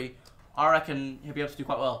or Jury, I reckon he'll be able to do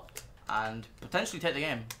quite well. And potentially take the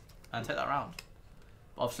game. And take that round.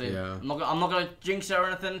 Obviously, yeah. I'm not gonna jinx it or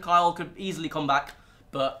anything. Kyle could easily come back,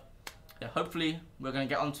 but yeah, hopefully we're gonna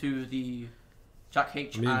get onto the Jack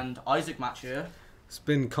H and Isaac match here. It's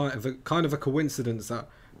been kind of a coincidence that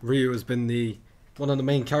Ryu has been one of the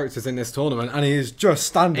main characters in this tournament, and he is just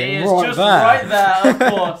standing right there, of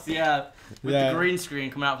course, yeah, with the green screen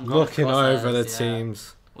coming out from looking over the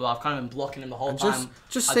teams. Well, I've kind of been blocking him the whole time.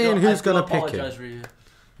 Just seeing who's gonna pick him. Ryu.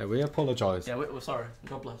 Yeah, we apologise. Yeah, we're sorry.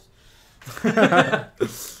 God bless.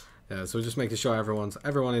 Yeah, so we're just making sure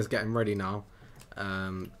everyone is getting ready now,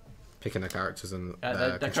 picking their characters and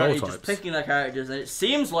their control types. Just picking their characters, and it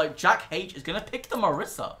seems like Jack H is gonna pick the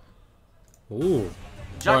Marissa. Ooh.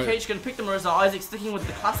 Jack H is gonna pick the Marissa. Isaac sticking with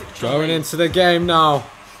the classic. Going into the game now.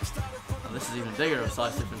 And this is even bigger of a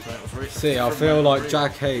size difference than it was. See, I feel like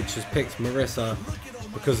Jack H has picked Marissa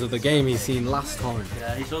because of the game he's seen last time.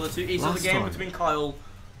 Yeah, he saw the game between Kyle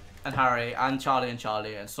and Harry and Charlie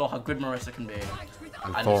and saw how good Marissa can be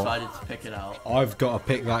and decided to pick it out. I've got to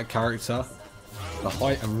pick that character. The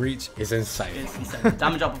height and reach is insane. It's insane. The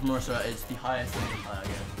damage up of Marissa is the highest in the entire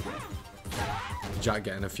game. Jack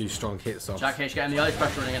getting a few strong hits off. Jack H getting the ice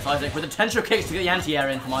pressure against Isaac with the tensor kicks to get the anti-air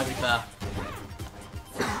in from Isaac there.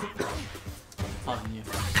 Pardon you.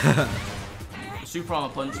 The super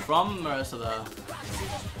armor punch from Marissa there.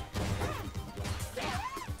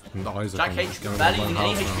 And Isaac Jack H barely using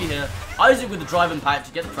any HP here. Isaac with the drive impact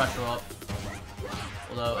to get the pressure up.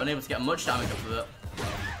 Although unable to get much damage up with it.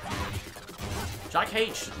 Jack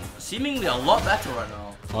H seemingly a lot better right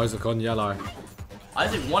now. Isaac on yellow.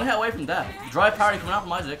 Isaac one hit away from death. Drive parry coming out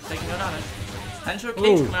from Isaac, taking no damage. Tensor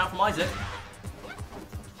kicks coming out from Isaac.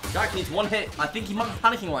 Jack needs one hit. I think he might be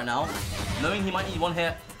panicking right now, knowing he might need one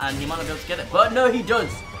hit and he might not be able to get it. But no, he does.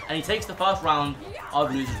 And he takes the first round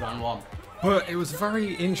of losers round 1. But it was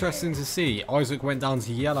very interesting to see. Isaac went down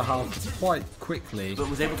to yellow health quite quickly. But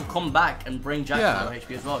was able to come back and bring Jack to low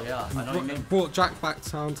HP as well, yeah. I know what you mean. Brought Jack back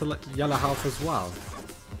down to yellow health as well.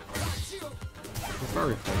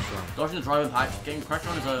 Very close round. Dodging the drive impact, getting pressure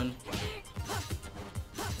on his own.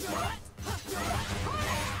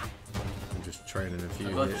 I'm just trading a few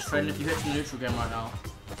hits. Just trading a few hits in the neutral game right now.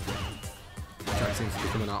 Jack seems to be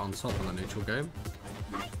coming out on top on the neutral game.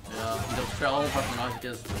 Yeah, he does trade all the pressure on Isaac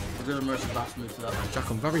is. A good immersive last move to that.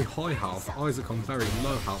 Jack on very high health, Isaac on very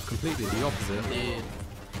low health, completely the opposite. Indeed.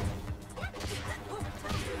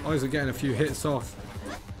 Isaac getting a few hits off.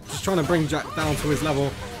 Just trying to bring Jack down to his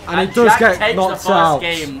level. And he does get knocked out.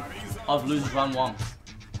 Takes the first game of losers round 1.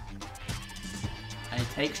 And he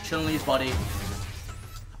takes Chun-Li's body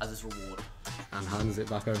as his reward. And hands it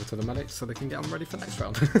back over to the medics so they can get them ready for next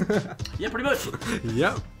round. Yeah, pretty much.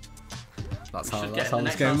 Yep. That's how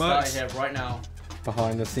this game works. Here right now.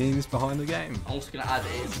 Behind the scenes, behind the game. I'm also going to add,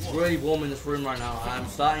 it's really warm in this room right now. I'm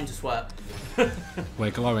starting to sweat.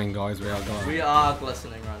 We're glowing, guys. We are glowing. We are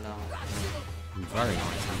glistening right now. Very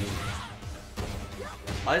nice.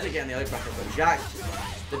 Isaac getting the eye pressure, but Jack,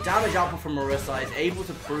 the damage output from Marissa is able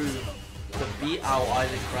to beat out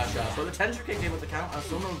Isaac's pressure. So the tensor kick able to counter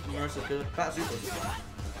some of Marissa's good fat supers.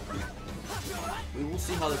 We will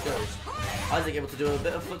see how this goes. Isaac able to do a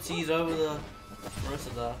bit of footsies over the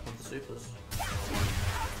Marissa there with the supers.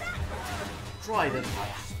 Drive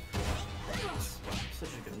impact. Such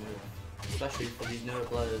a good move, especially for these newer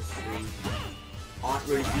players who aren't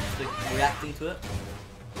really used to reacting to it.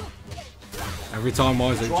 Every time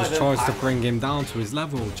Isaac just tries to bring him down to his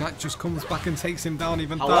level, Jack just comes back and takes him down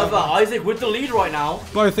even further. However, Isaac with the lead right now.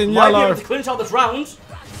 Both in might yellow. Be able to clinch out this round.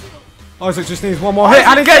 Isaac just needs one more hit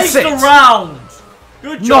and he gets it! The round!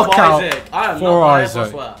 Good job, knockout Isaac. I am for not Isaac. I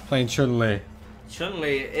swear. Playing Chun-Li.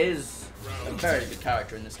 Chun-Li is a very good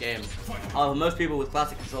character in this game. However, most people with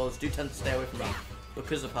classic controls do tend to stay away from her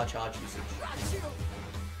because of her charge usage.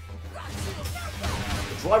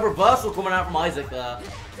 The drive reversal coming out from Isaac there.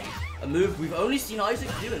 A move we've only seen Isaac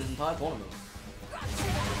do in his entire tournament.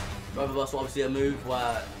 Drive reversal, obviously a move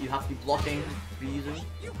where you have to be blocking, be using.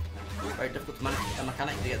 Very difficult to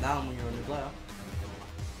mechanic to get down when you're a new player.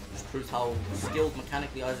 Just proves how skilled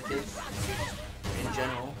mechanically Isaac is in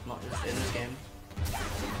general, not just in this game.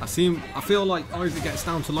 I feel like Isaac gets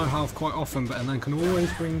down to low health quite often, but and then can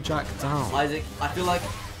always bring Jack down. Isaac, I feel like,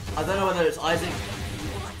 I don't know whether it's Isaac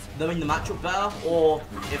knowing the matchup better, or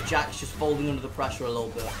if Jack's just folding under the pressure a little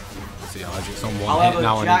bit. See, Isaac's on one However, hit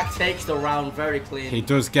now. Jack takes the round very clean. He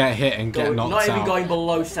does get hit and get knocked out. Not even going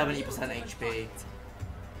below 70% HP.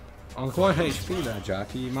 On quite HP there,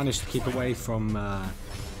 Jack. He managed to keep away from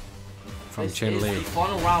Chin Lee. The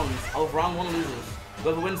final round of round 1 losers.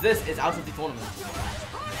 Whoever wins this is out of the tournament.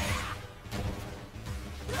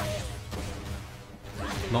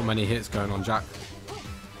 Not many hits going on Jack.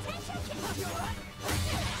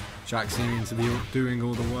 Jack seeming to be doing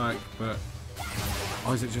all the work, but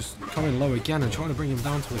Isaac just coming low again and trying to bring him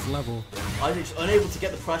down to his level. Isaac's unable to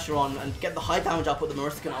get the pressure on and get the high damage output that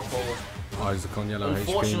Marissa can output. Isaac on yellow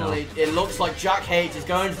Unfortunately, HP now. it looks like Jack H is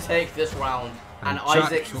going to take this round, and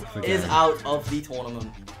Isaac is out of the tournament.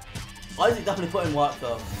 Isaac definitely put in work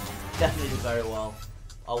though. Definitely did very well.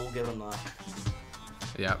 I will give him that.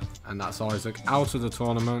 Yep, and that's Isaac out of the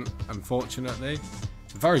tournament, unfortunately.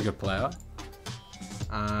 Very good player.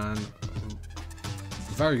 And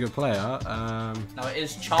very good player. Now it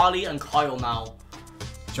is Charlie and Kyle now.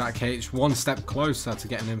 Jack H one step closer to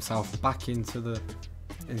getting himself back into the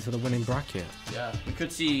winning bracket. Yeah, we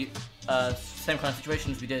could see same kind of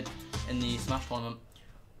situations we did in the Smash tournament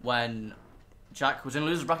when Jack was in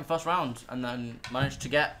losers bracket first round and then managed to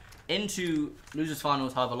get into losers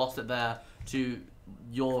finals. However, lost it there to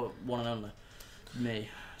your one and only me.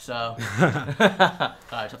 So alright,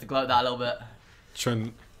 have to gloat that a little bit.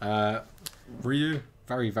 Chun, Ryu,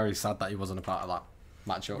 very sad that he wasn't a part of that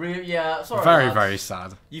matchup. Ryu, yeah, sorry. Very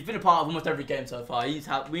sad. You've been a part of almost every game so far. We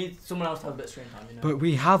need someone else to have a bit of screen time, you know. But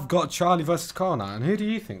we have got Charlie versus Carl now, and who do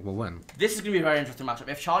you think will win? This is going to be a very interesting matchup.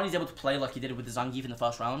 If Charlie's able to play like he did with the Zangief in the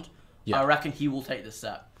first round, I reckon he will take this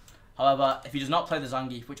set. However, if he does not play the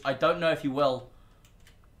Zangief, which I don't know if he will.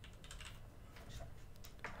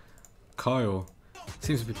 Kyle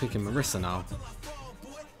seems to be picking Marissa now.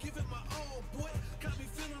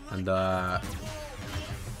 And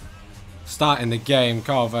starting the game,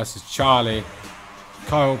 Kyle versus Charlie.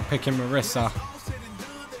 Kyle picking Marissa.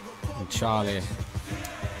 And Charlie.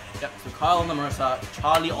 Yep, so Kyle on the Marissa,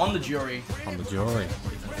 Charlie on the jury. On the jury?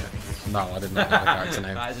 No, I didn't know that character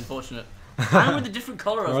name. That is unfortunate. And with a different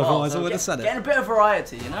colour as well. Otherwise I would have said it. Getting a bit of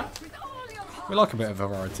variety, you know? We like a bit of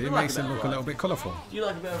variety. It makes it look a little bit colourful. Do you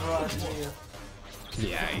like a bit of variety?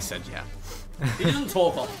 Yeah, he said yeah. He doesn't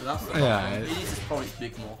talk often, that's the yeah. He needs to probably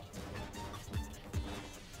speak more.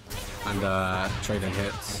 And trading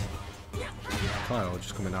hits. Kyle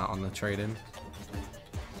just coming out on the trading.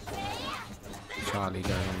 Charlie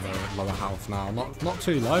going on the lower health now. Not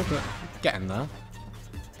too low, but getting there.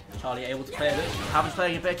 Charlie able to play a bit. Haven't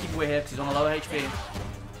played a bit of keep away here because he's on a lower HP.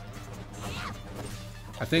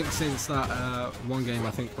 I think since that one game,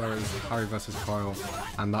 I think where it was Harry versus Kyle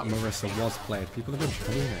and that Marissa was played, people have been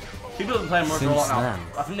playing it. People have been playing Marissa a lot now. Then.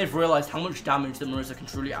 I think they've realised how much damage that Marissa can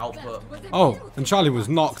truly output. Oh, and Charlie was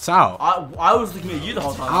knocked out. I was looking at you the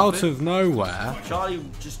whole time. Out of nowhere. Charlie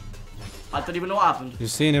just... I don't even know what happened.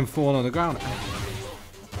 You've seen him fall on the ground.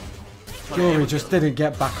 Jury just didn't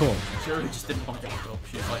get back up. Jury just didn't want to get back up.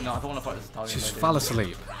 She was like, no, I don't want to fight this Italian. She just fell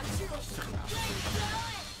asleep.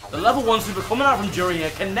 The level 1 super coming out from Jury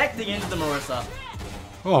here, connecting into the Marissa.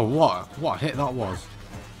 Oh, what a hit that was.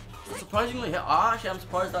 Surprisingly hit. Actually, I'm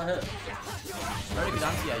surprised that hit. Very good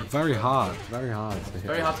anti-air. Very hard to hit.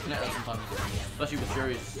 Very hard to connect that sometimes. Especially with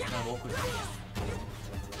Jury, it's kind of awkward.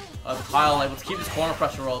 Kyle able to keep his corner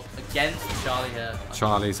pressure up against Charlie here.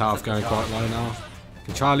 Charlie's health going quite low now.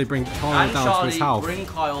 Can Charlie bring Kyle down to his health? Bring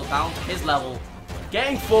Kyle down to his level.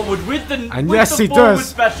 Getting forward with the forward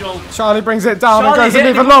special. Charlie brings it down and goes even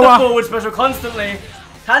even lower. With the forward special constantly.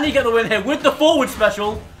 Can he get the win here with the forward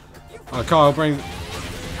special? Oh, Kyle brings.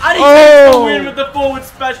 And he gets the win with the forward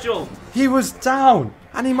special. He was down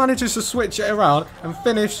and he manages to switch it around and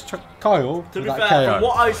finish Kyle. To be fair, from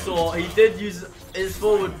what I saw, he did use his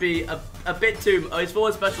forward B a bit too. His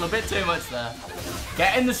forward special a bit too much there.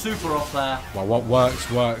 Getting the super off there. Well, what works,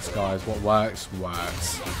 works, guys. What works,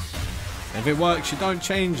 works. If it works, you don't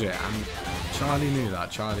change it. And Charlie knew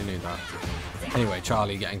that. Anyway,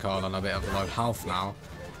 Charlie getting Kyle on a bit of low health now.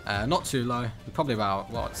 Not too low. Probably about,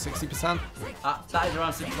 what, 60%? That is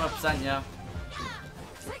around 65%, yeah.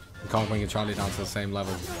 You can't bring Charlie down to the same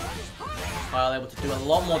level. Kyle able to do a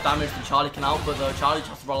lot more damage than Charlie can output though. Charlie just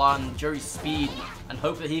has to rely on Jury's speed and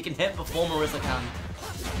hope that he can hit before Marissa can.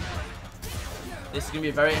 This is going to be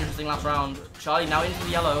a very interesting last round. Charlie now into the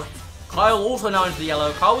yellow. Kyle also now into the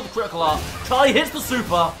yellow. Kyle with the critical art. Charlie hits the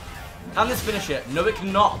super. Can this finish it? No, it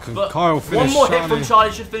cannot. Can but Kyle finish one more Charlie? hit from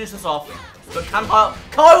Charlie should finish this off. But can Kyle?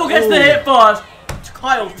 Kyle gets the hit first.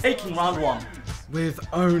 Kyle taking round 1. With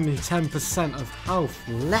only 10% of health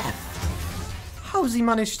left. How has he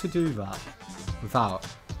managed to do that without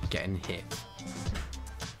getting hit?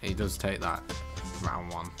 He does take that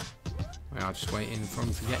round 1. We are just waiting for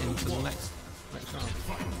him to get into the next round.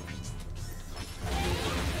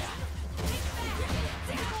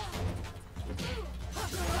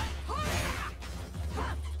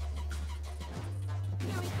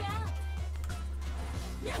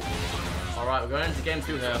 Alright, we're going into game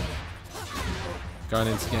 2 here. Going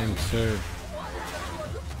into game 2.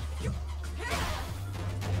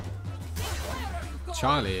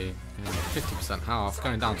 Charlie, 50% health,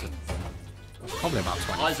 going down to probably about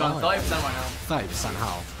 20. Oh, he's on 30% right now. 30%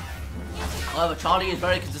 health. However, Charlie is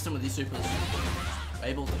very consistent with these supers.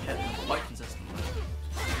 Able to hit them quite consistently.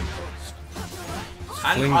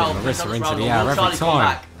 And Flinging Kyle Marissa into round, the will air every Charlie come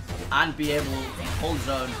time. back and be able to hold his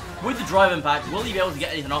own. With the drive impact, will he be able to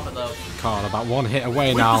get anything off it though? Kyle about 1 hit away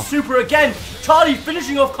With now. the super again! Charlie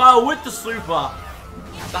finishing off Kyle with the super!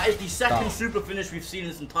 That is the second super finish we've seen in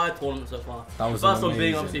this entire tournament so far. That was the first an one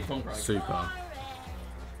being amazing obviously from Greg. super.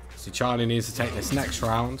 See, Charlie needs to take this next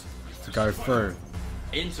round to go through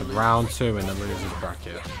Into the round 2 in the losers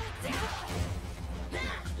bracket.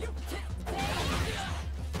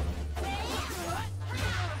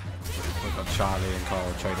 We've got Charlie and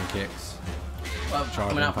Kyle trading kicks. well, drive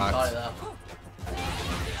coming out from impact. Charlie there.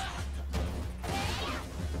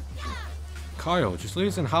 Kyle just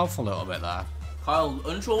losing health a little bit there. Kyle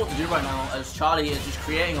unsure what to do right now as Charlie is just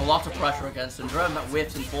creating a lot of pressure against him. Driving that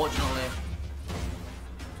whiffs, unfortunately.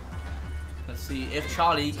 Let's see if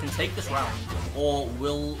Charlie can take this round, or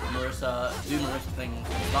will Marissa do Marissa things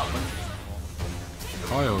and start winning.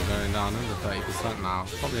 Kyle going down under 30% now.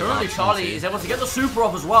 Probably Currently, about Charlie 20. is able to get the super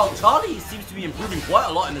off as well. Charlie seems to be improving quite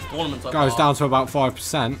a lot in this tournament so Goes far. down to about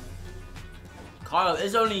 5%. Kyle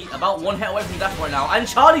is only about 1 hit away from death right now, and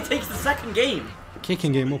Charlie takes the second game.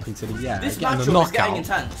 Kicking him up into the air. This Getting a matchup is getting knockout.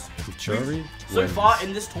 intense. Jury So wins. far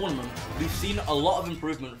in this tournament, we've seen a lot of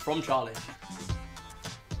improvement from Charlie.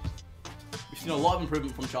 We've seen a lot of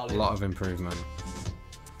improvement from Charlie. A lot of improvement.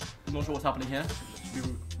 I'm not sure what's happening here. Should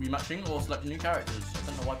we be rematching or selecting new characters? I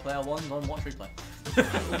don't know why player 1 don't watch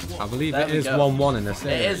replay. I believe There it we is go. 1-1 in this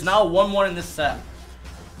series. It is now 1-1 in this set.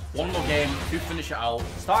 One more game to finish it out.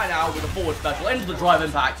 Starting out with a forward special into the drive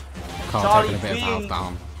impact. Kyle Charlie taking a bit of health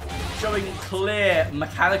down. showing clear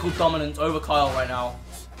mechanical dominance over Kyle right now.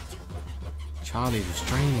 Charlie just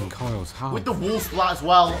draining Kyle's health. With the wall splat as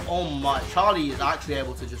well. Oh my, Charlie is actually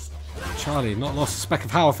able to just... Charlie not lost a speck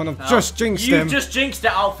of health, and I've just jinxed You've him. just jinxed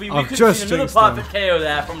it, Alfie. We I've could just see another jinxed him. perfect KO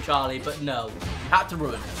there from Charlie, but no. You had to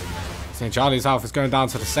ruin it. See, Charlie's health is going down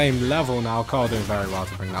to the same level now. Kyle doing very well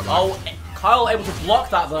to bring that back. Oh, Kyle able to block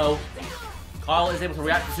that though. Kyle is able to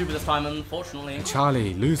react to super this time, unfortunately.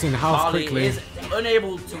 Charlie losing health Charlie quickly. is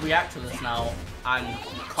unable to react to this now, and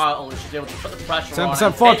Kyle is just able to put the pressure on. 10%,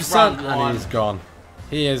 and takes round 5%, one. and he's gone.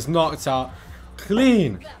 He is knocked out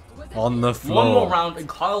clean on the floor. One more round, and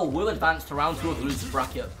Kyle will advance to round 2 of the losers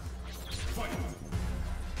bracket.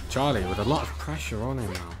 Charlie with a lot of pressure on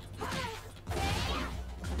him now.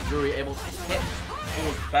 Jury able to hit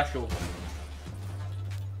forward special.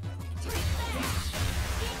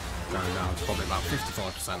 Going down to probably about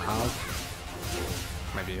 55%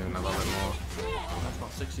 health. Maybe even a little bit more. That's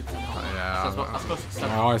about 60%. Yeah, That's about 60%.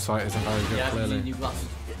 my eyesight isn't very good, Yeah, clearly. new glasses.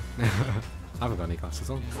 I haven't got any glasses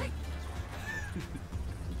on.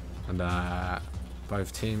 And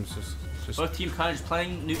both teams just Both teams kind of just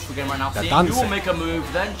playing neutral game right now. They're Seeing who will dancing. make a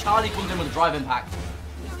move. Then Charlie comes in with a drive impact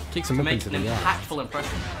kicks him to up make into an the air. impactful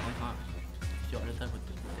impression. You got rid of that with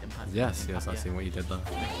the impact. Yes, I seen what you did there.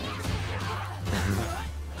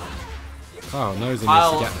 Kyle knows he needs to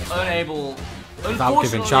Kyle get this one. unable. Without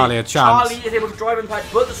giving Unfortunately, Charlie a chance. Charlie is able to drive impact,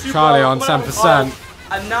 but the super Charlie on coming out from 10%.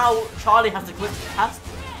 Kyle, and now Charlie has to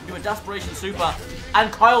do a desperation super,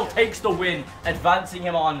 and Kyle takes the win, advancing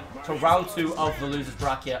him on to round 2 of the losers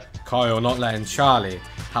bracket. Kyle not letting Charlie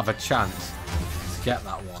have a chance to get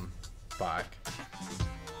that one back.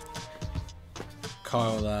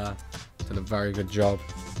 Kyle did a very good job.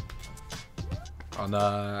 On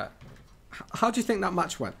how do you think that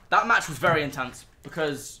match went? That match was very intense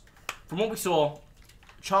because, from what we saw,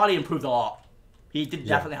 Charlie improved a lot. He did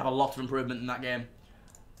definitely have a lot of improvement in that game.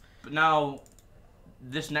 But now,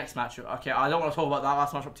 this next matchup, okay, I don't want to talk about that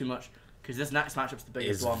last matchup too much. Because this next matchup's the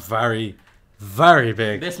biggest It's one. very, very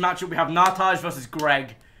big. This matchup, we have Nartaj versus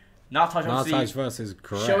Greg. Nartaj versus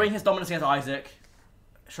Greg. Showing his dominance against Isaac.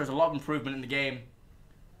 Shows a lot of improvement in the game.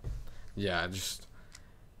 Yeah, just...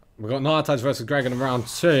 We got Nartaj versus Greg in round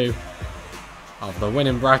 2 of the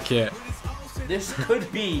winning bracket. This could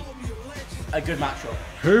be a good matchup.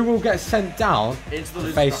 Who will get sent down Into the to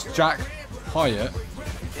losers face bracket. Jack Hyatt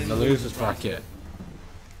in the losers bracket?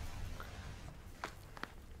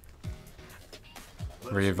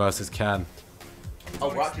 Ryu versus Kian. Oh,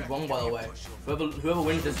 we're actually wrong, by the way. Whoever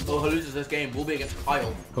wins this or who loses this game will be against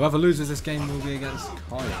Kyle. Whoever loses this game will be against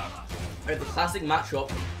Kyle. The classic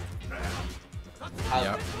matchup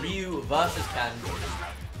has Ryu versus Ken.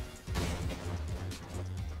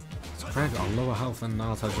 So Greg got a lower health than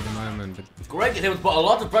Nartaj at the moment. But Greg is able to put a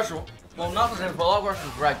lot of pressure. Well, Nartaj is able to put a lot of pressure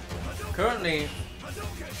on Greg. Currently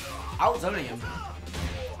outzoning him.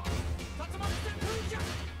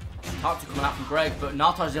 Toxic coming out from Greg, but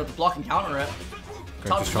Nartaj is able to block and counter it.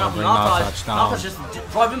 Greg just trying to bring Nartaj down. Nartaj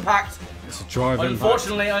just drive impact. It's a drive impact.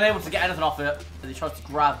 Unfortunately, unable to get anything off it. As he tries to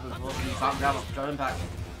grab, but he can't grab off the drive impact.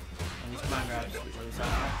 And he's command grabs.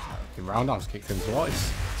 The roundhouse kicked him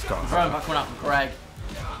twice. It's got drive impact coming out from Greg.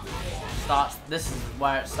 This is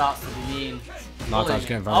where it starts to be mean. Nartaj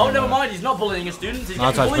getting very never mind, he's not bullying his students, he's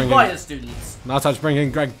Nartaj getting bullied by his students. Nartaj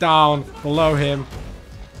bringing Greg down below him.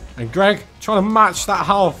 And Greg trying to match that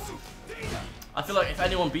health. I feel like if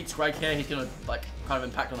anyone beats Greg here, he's gonna like kind of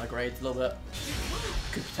impact on their grades a little bit.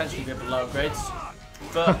 Could potentially be a bit lower grades.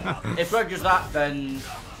 But if Greg does that, then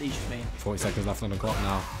he's just mean. 40 seconds left on the clock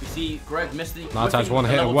now. We see Greg miss the Nartaj one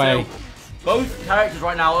hit away. 2. Both characters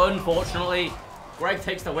right now, unfortunately, Greg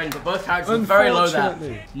takes the win, but both characters are very low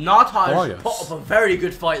there. Nartaj put up a very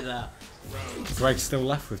good fight there. Greg's still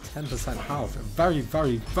left with 10% health. Very,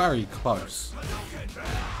 very, very close.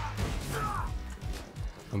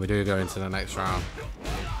 And we do go into the next round.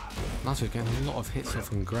 Nartaj getting a lot of hits off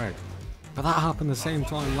from Greg. But that happened the same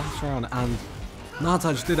time last round, and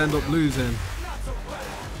Nartaj did end up losing.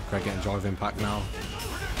 Greg getting drive impact now.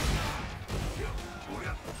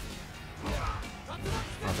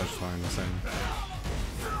 Nartaj trying the same.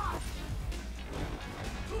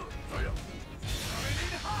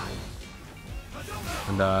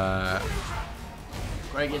 And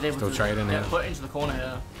Greg is able still to trading get here. put into the corner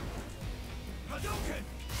here.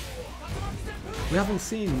 We haven't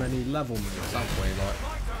seen many level moves, have we? Like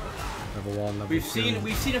level 1, level 2.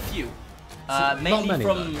 We've seen a few. Mainly Mainly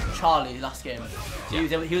from though. Charlie last game. Yeah. He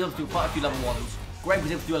was able to do quite a few level 1s. Greg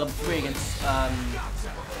was able to do a level 3 against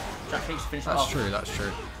Jack H to finish that off. That's true, that's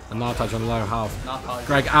true. And Nartaj on low health. Nartaj.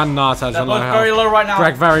 Greg and Nartaj They're on low both health. very low right now.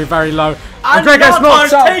 Greg very, very low. And Greg gets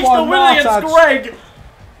knocked out takes by the win against Nartaj. Greg.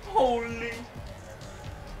 Holy.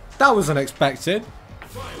 That was unexpected.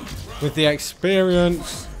 With the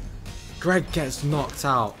experience, Greg gets knocked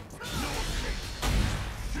out.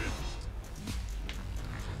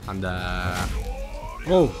 And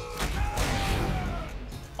oh,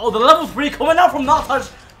 the level 3 coming out from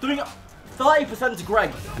Nartaj, doing 30% to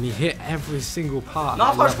Greg. and he hit every single part.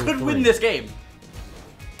 Nartaj could win this game.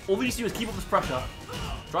 All we need to do is keep up this pressure.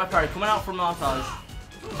 Drive parry coming out from Nartaj.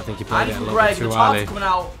 I think he played it a And little Greg, bit the too tarts early. coming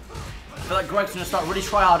out. I feel like Greg's going to start really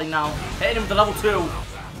tryharding now. Hitting him with the level 2.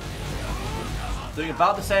 Doing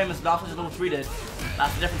about the same as Nartaj's level 3 did.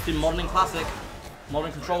 That's the difference between Modern and Classic.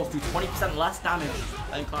 Modern controls do 20% less damage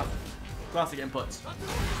than Classic inputs.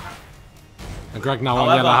 And Greg now on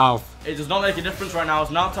However, yellow health. it does not make a difference right now as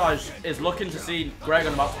Nartaj is looking to see Greg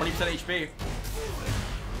on about 20% HP.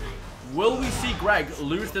 Will we see Greg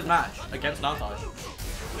lose this match against Nartaj?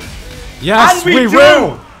 Yes, And we do!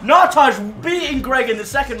 will! Nartaj beating Greg in the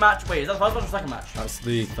second match. Wait, is that the first match or the second match? That's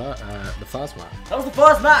the first match. That was the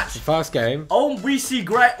first match. The first game. Oh, we see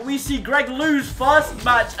Greg lose first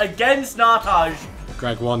match against Nartaj.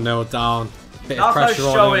 Greg 1-0 down. Bit of Nartaj pressure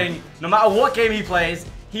on showing, him. no matter what game he plays,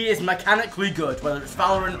 he is mechanically good. Whether it's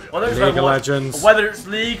Valorant, whether it's League of Overwatch, Legends. whether it's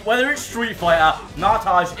League, whether it's Street Fighter,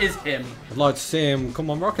 Nartaj is him. I'd like to see him come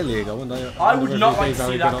on Rocket League. I wouldn't. I would not like to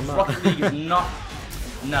very see good that. on Rocket League is not.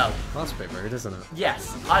 No. That's a bit rude, isn't it?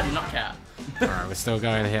 Yes, I do not care. Alright, we're still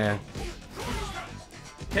going here.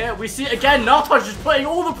 Here we see it again. Nartaj just putting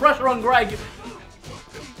all the pressure on Greg.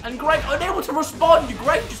 And Greg unable to respond.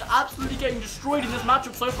 Greg just absolutely getting destroyed in this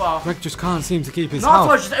matchup so far. Greg just can't seem to keep his Nartaj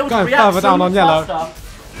health. just able to Going react further so down much on yellow. faster.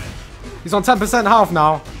 He's on 10% health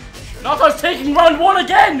now. Nartaj's taking round 1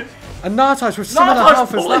 again. And Nartaj with similar Nartaj's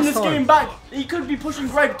health as pulling last this time. game back. He could be pushing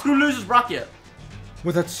Greg to losers bracket.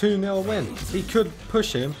 With a 2-0 win. He could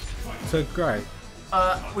push him to Greg.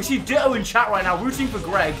 We see Ditto in chat right now rooting for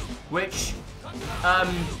Greg, which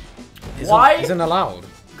why? Isn't allowed.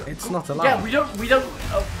 It's not allowed. Yeah, we don't.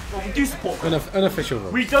 Well, we do support Greg. Unofficial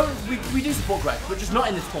rule. We do support Greg, but just not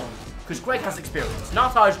in this tournament. Because Greg has experience.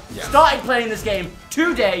 Nartaj started playing this game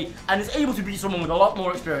today and is able to beat someone with a lot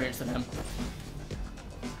more experience than him.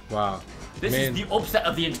 Wow. This is the upset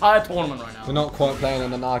of the entire tournament right now. We're not quite playing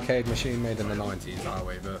on an arcade machine made in the 90s, are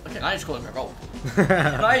we? But okay, now you just call him Greg old.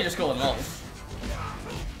 Now you just call him old.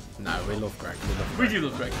 No, we love Greg. We do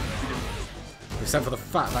love Greg. We do. Except for the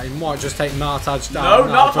fact that he might just take Nartaj down.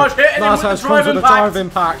 No, Nartaj hitting him with the drive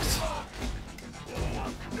impact.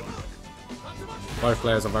 Both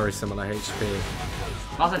players are very similar HP.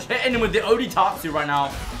 Nartaj hitting him with the OD Tatsu right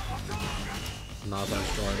now.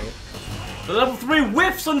 Nartaj dried up. The level 3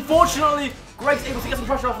 whiffs, unfortunately. Greg's able to get some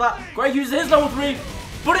pressure off that. Greg uses his level 3,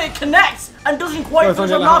 but it connects and doesn't quite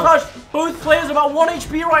finish on Nartaj. Both players are about 1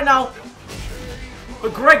 HP right now.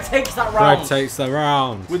 But Greg takes that round. Greg takes the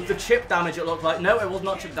round. With the chip damage, it looked like. No, it was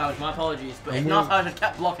not chip damage, my apologies. But if Nartaj had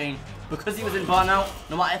kept blocking, because he was in burnout,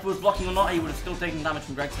 no matter if he was blocking or not, he would have still taken damage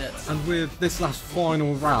from Greg's hits. And with this last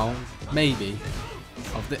final round, maybe,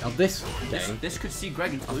 of this game, this could see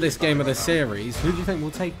Greg into this game of the series, who do you think will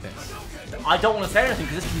take this? I don't want to say anything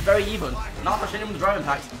because this could be very even. Nartaj hitting him with the drive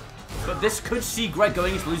impact. But this could see Greg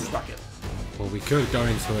going into the loser's bracket. Well, we could go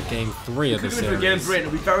into a game 3 of the series. We could go into a game 3 and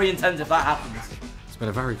it'll be very intense if that happens. It's been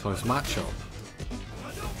a very close matchup.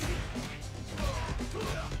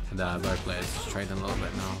 And both players trading a little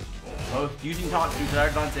bit now. Both using Tatsu to their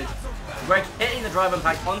advantage. Greg hitting the drive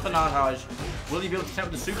impact onto Nartaj. Will he be able to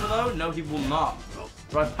connect with the super though? No, he will not.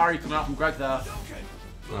 Drive parry coming out from Greg there.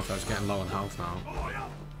 Nartaj's getting low on health now.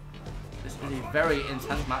 This is a very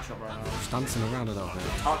intense matchup right now. Just dancing around a little bit.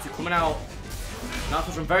 Tatsu coming out.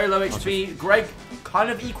 Nartaj from very low HP. Greg kind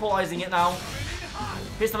of equalizing it now.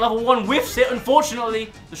 Hits the level 1, whiffs it,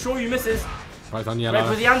 unfortunately. The Shoryu misses. Right on yellow. Greg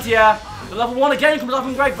with the anti-air. The level 1 again comes out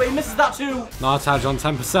from Greg, but he misses that too. Nartaj on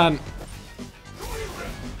 10%.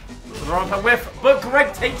 The wrong whiff, but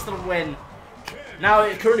Greg takes the win. Now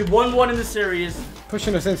it's currently 1-1 in the series.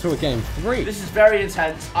 Pushing us into a game 3. This is very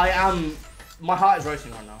intense. My heart is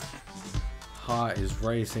racing right now. Heart is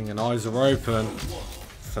racing and eyes are open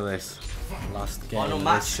for this last game Final of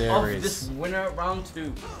match this series. of this winner round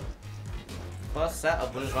 2. First set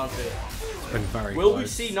of winners round 2. It's been very Will close. we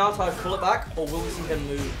see Nartaj pull it back, or will we see him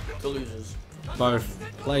move to losers? Both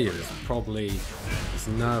players probably as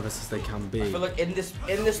nervous as they can be. I feel like in this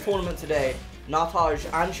tournament today, Nartaj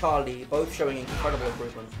and Charlie both showing incredible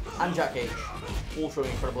improvement, and Jack H all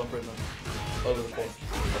showing incredible improvement over the course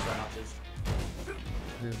of their matches.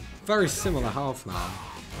 Very similar health now.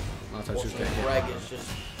 Nartaj just getting Greg is just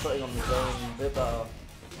putting on the zone a bit better.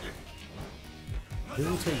 Who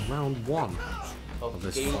will take round 1 of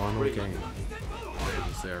this final game of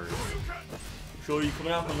the series? Sure, you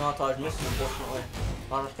coming out from Nartaj, missing unfortunately.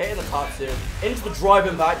 Nartaj hitting the Tatsu into the drive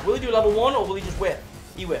impact. Will he do level 1 or will he just whiff?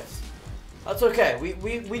 He whiffs. That's okay.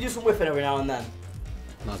 We do some whiffing every now and then.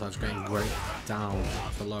 Nartaj getting Greg down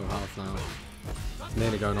to low health now. It's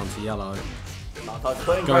nearly going on to yellow. Nartaj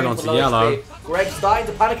putting going on to yellow. HP. Greg starting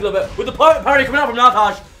to panic a little bit with the parry coming out from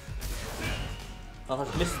Nartaj.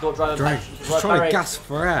 Nartaj misses the drive impact. Just trying to gasp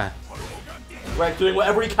for air. Greg doing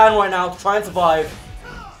whatever he can right now to try and survive.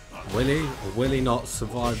 Will he or will he not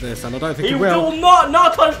survive this? And I don't think he will. He will not.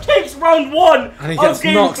 Nartaj takes round 1. And he gets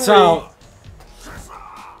knocked out.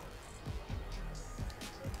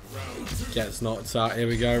 Gets knocked out. Here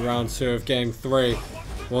we go, round 2 of game 3.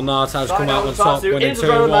 Will Nartaj come out on top, winning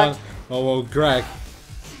 2-1? Or will Greg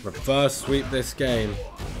reverse sweep this game?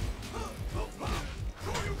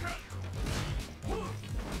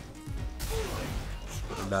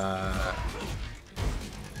 And,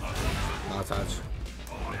 Nartaj.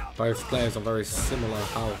 Both players are very similar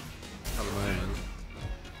health at the moment.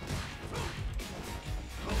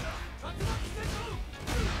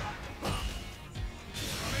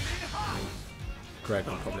 Greg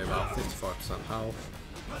on probably about 55% health.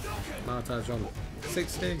 Nartaj on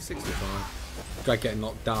 60, 65. Greg getting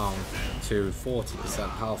knocked down to 40%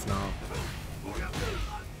 health now.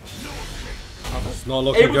 It's not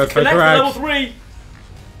looking good for Greg. Level 3.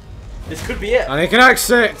 This could be it. And he can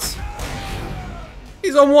exit.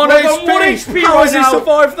 He's on 1 HP. How has he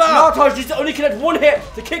survived that? Nartaj needs to only connect 1 hit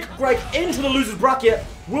to kick Greg into the loser's bracket.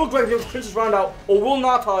 Will Greg be able to clinch this round out, or will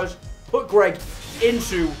Nartaj put Greg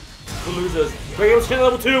into the losers? Greg able to connect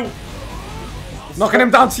level 2. Knocking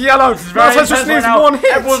him down to yellow. Nartaj just needs 1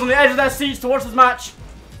 hit. Everyone's on the edge of their seats to watch this match.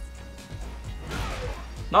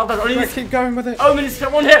 Nartaj only needs keep going with it. Only needs to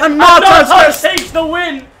get 1 hit. And Nartaj takes the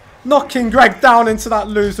win. Knocking Greg down into that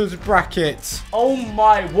loser's bracket. Oh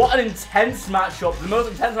my, what an intense matchup. The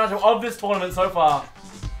most intense matchup of this tournament so far.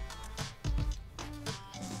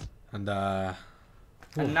 And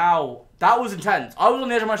And now, that was intense. I was on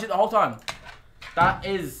the edge of my seat the whole time. That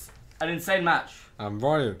is an insane match.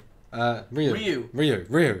 Ryu Ryu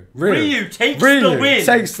takes Ryu the win.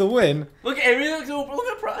 takes the win. Look at him. Look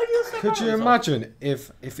at pride. Could you imagine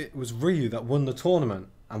if it was Ryu that won the tournament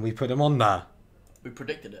and we put him on there? We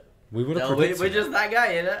predicted it. We would have predicted We're just that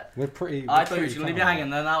guy, innit? We're pretty... I thought you were going to leave you hanging.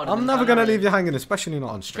 Then that I'm never going to leave you hanging, especially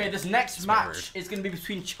not on stream. Okay, this next match is going to be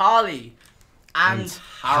between Charlie and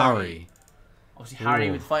Harry. Obviously, Harry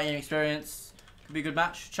with fighting experience. Could be a good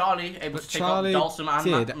match. Charlie able to take out Dalsum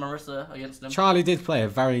and Marissa against them. Charlie did play a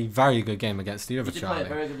very, very good game against the other Charlie.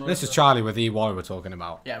 This is Charlie with EY we're talking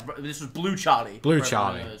about. Yeah, this was Blue Charlie. Blue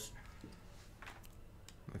Charlie.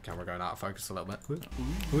 The camera going out of focus a little bit.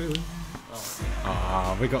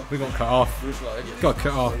 Oh, we got cut off. Got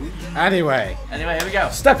cut off. Anyway, here we go.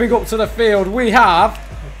 Stepping up to the field, we have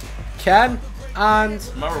Ken and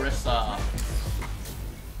Marissa.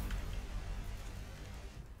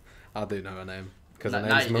 I do know her name because her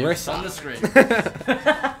name's Marissa. On the screen.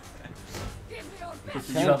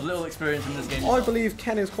 You have little experience in this game. I believe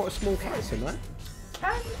Ken is quite a small character, right?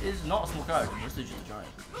 Ken is not a small character. Marissa's just a giant.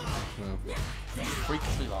 No. She's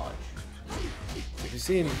freakishly large. You've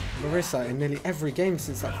seen Marissa in nearly every game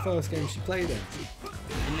since that first game she played in.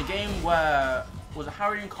 In the game where was it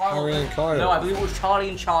Harry and Kyle? Harry and Kyle. No, I believe it was Charlie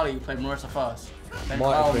and Charlie who played Marissa first. Then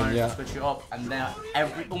Kyle managed to switch it up, and then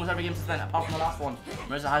almost every game since then, apart from the last one,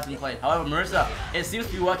 Marissa has been played. However, Marissa, it seems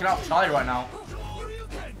to be working out for Charlie right now.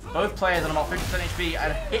 Both players on about 50% HP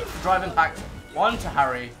and hit the drive impact onto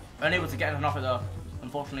Harry, unable to get enough of it though.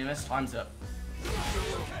 Unfortunately, mistimes it.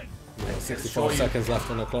 Yeah, 64 seconds left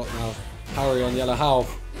on the clock now. Harry on yellow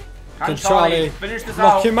health. Can Charlie finish this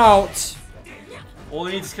knock him out? All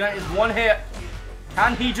he needs to connect is one hit.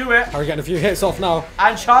 Can he do it? Harry getting a few hits off now.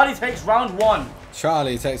 And Charlie takes round one.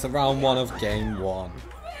 Charlie takes the round one of game one.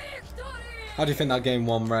 How do you think that game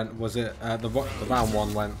one went? Was it the round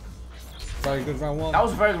one went? Very good round one. That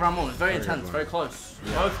was a very good round one. It was very intense, very close.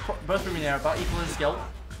 Yeah. Both women there about equal in skill.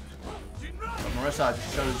 But Marissa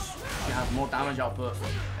just shows she has more damage output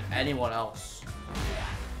than anyone else.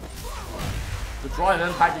 The drive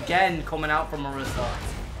impact again coming out from Marissa.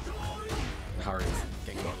 Harry's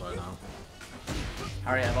getting got low now.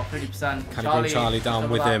 Harry at about 30%. Can he bring Charlie down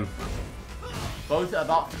with him? Both at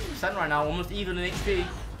about 50% right now, almost even in HP.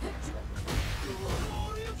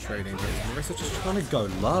 Trading hits. Marissa just trying to go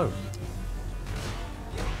low.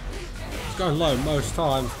 He's going low most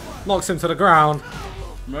times. Knocks him to the ground.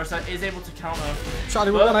 Marissa is able to counter.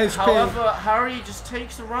 Charlie with 1 HP. However, Harry just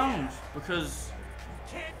takes the round because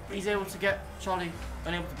he's able to get Charlie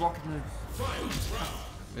unable to block his moves.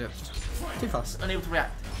 Yeah, too fast. Unable to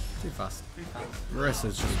react. Too fast.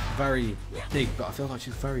 Marissa's just very big, but I feel like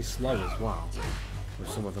she's very slow as well. With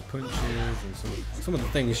some of the punches and some of the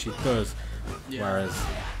things she does. Yeah. Whereas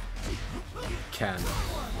Ken,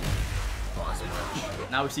 not as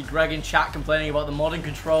much. Now we see Greg in chat complaining about the modern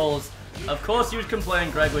controls. Of course you would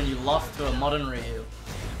complain, Greg, when you lost to a modern Ryu.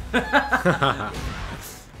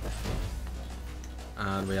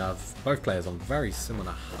 And we have both players on very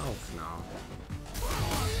similar health now.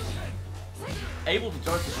 Able to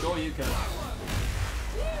dodge the score, you can.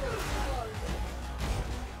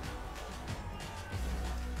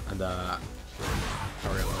 And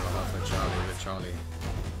Harry on Charlie with Charlie.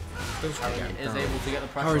 Harry is able to get the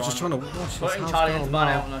pressure Harry's on. just trying to wash his putting Charlie into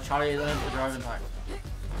burnout. No, Charlie is unable to drive impact.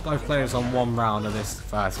 Both players on one round of this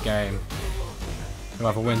first game.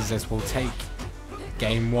 Whoever wins this will take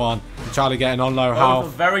game one. Charlie getting on low health.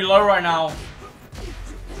 Very low right now.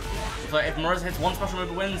 So if Marissa hits one special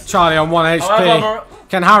move, it wins. Charlie on 1 HP.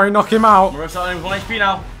 Can Harry knock him out? Marissa only 1 HP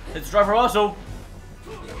now. It's drive reversal.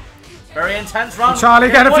 Very intense round. And Charlie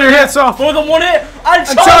getting a few hits off. More than 1 hit. And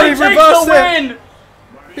Charlie takes the win.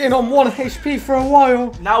 Being on 1 HP for a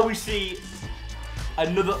while. Now we see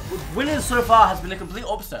another. Winners so far has been the complete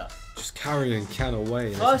opposite. Just carrying Ken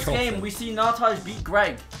away. First game, we see Nartaj beat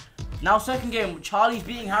Greg. Now second game, Charlie's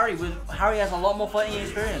beating Harry. With Harry has a lot more fighting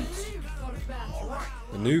experience.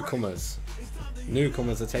 The newcomers.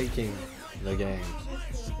 Newcomers are taking the game.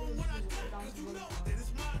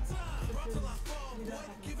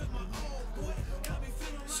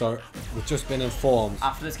 So, we've just been informed.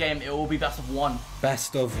 After this game, it will be best of 1.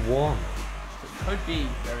 Best of 1. It could be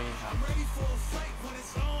very intense.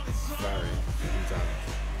 Very intense.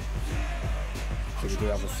 So we do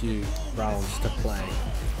have a few rounds to play.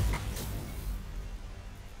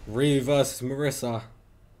 Ryu versus Marissa.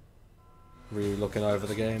 Ryu looking over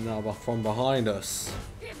the game now from behind us.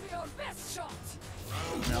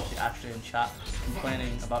 Alfie actually in chat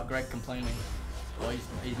complaining about Greg complaining. Oh,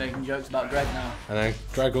 he's making jokes about Greg now. And then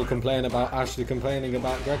Greg will complain about Ashley complaining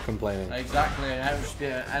about Greg complaining. Exactly, and it would just be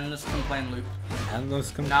an endless complaint loop.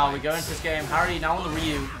 Endless complaint. Now we go into this game. Harry now on the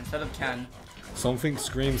Ryu instead of Ken. Something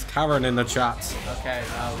screams Karen in the chat. Okay,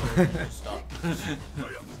 now we'll stop.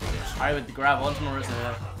 Harry with the grab onto Marissa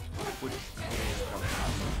here.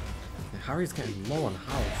 Harry's getting low on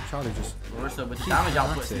health. Charlie just... Marissa with the damage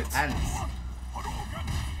output is intense.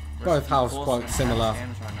 Both healths quite similar.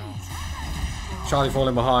 Charlie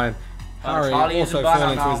falling behind. Harry Charlie also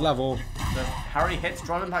falling to his level. So Harry hits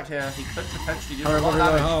drive impact here. He could potentially do Harry a lot of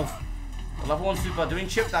very low damage. health. Level 1 super doing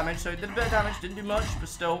chip damage, so he did a bit of damage, didn't do much, but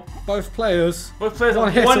still. Both players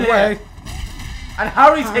on hit away. And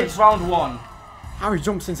Harry's hits round 1. Harry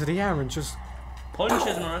jumps into the air and just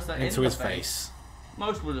punches Marissa into his face.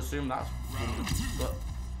 Most would assume that's, but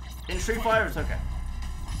in Street Fighter it's okay.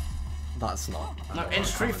 That's not. No, in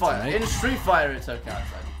Street Fighter. In Street Fighter it's okay. I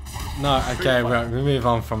said. No, okay, we move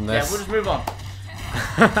on from this. Yeah, we'll just move on.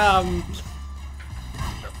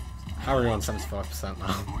 Harry on 75%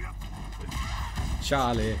 now.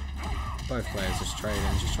 Charlie, both players just trading,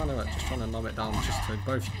 just trying to knob it down, just to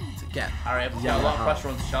both to get. Harry able to get a lot of pressure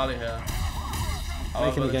onto Charlie here.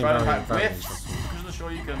 Making the game very interesting. Because of the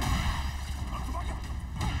sure you can.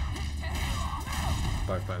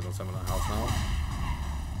 Both players on similar health now.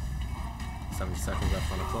 70 seconds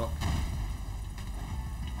left on the clock.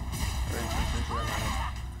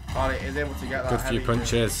 Charlie is able to get that. Good few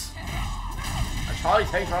punches. And Charlie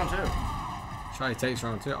takes round 2. Charlie takes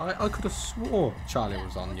round 2. I could have swore Charlie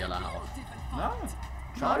was on yellow health. No.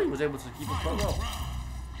 Charlie was able to keep it quite well.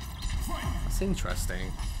 That's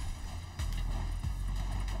interesting.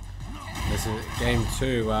 This is game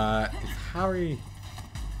 2. If Harry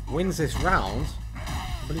wins this round,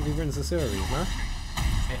 I believe he wins the series, no?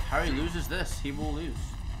 If Harry loses this, he will lose.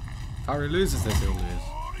 If Harry loses this, he'll lose.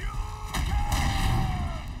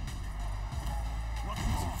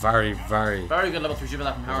 Very good level 3 super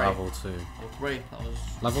from Harry. Level 2. Level 3. That was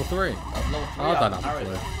level 3. That was level 3. I don't have a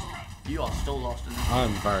clue. You are still lost in this.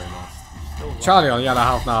 I'm very lost. Still lost. Charlie on yellow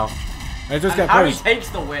health now. They just get Harry pushed. takes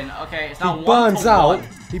the win. Okay, it's now He 1-1. burns out.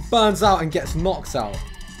 He burns out and gets knocked out.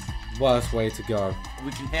 Worst way to go.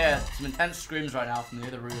 We can hear some intense screams right now from the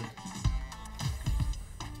other room.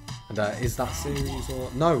 And is that series or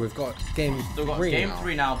no? We've got game Still got 3 game now.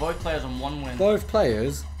 3 now. Both players on 1 win. Both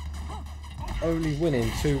players only winning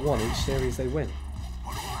 2-1 each series they win.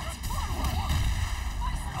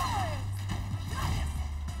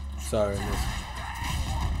 So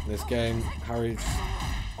in this game, Harry's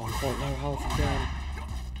on quite low health again,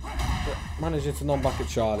 but managing to knock back at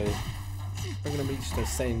Charlie. They're going to reach the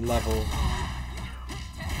same level.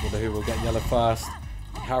 Wonder who will get yellow first.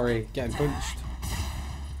 Harry getting punched.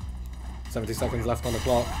 70 seconds left on the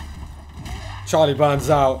clock. Charlie burns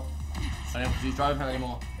out. I don't have to use drive impact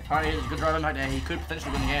anymore. If Harry has a good drive impact there, he could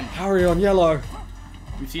potentially win the game. Harry on yellow.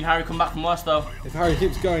 We've seen Harry come back from worse though. If Harry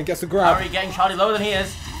keeps going, gets a grab. Harry getting Charlie lower than he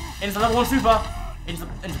is. Into level 1 super.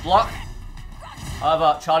 Into block.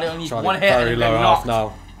 However, Charlie only needs 1 hit and he's getting knocked.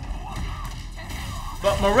 Now.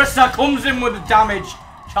 But Marissa comes in with the damage.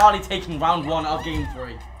 Charlie taking round 1 of game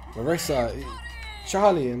 3.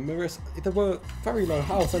 Charlie and Marissa, they were very low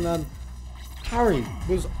health, and then Harry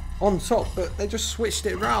was on top, but they just switched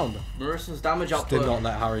it around. Marissa's damage output did not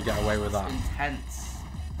let Harry get away with that. Intense.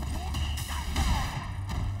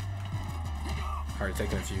 Harry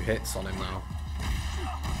taking a few hits on him now.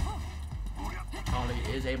 Charlie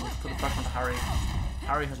is able to put the pressure on Harry.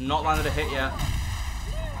 Harry has not landed a hit yet.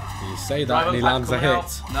 You say that and he lands a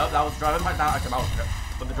hit. No, that was drive impact now.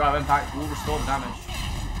 But the drive impact will restore the damage.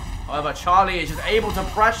 However, Charlie is just able to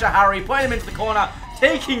pressure Harry, putting him into the corner,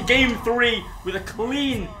 taking game 3 with a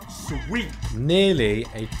clean sweep. Nearly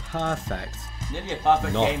a perfect game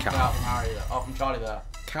from Harry there. Oh, from Charlie there.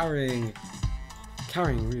 Carrying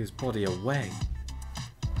Ryu's body away.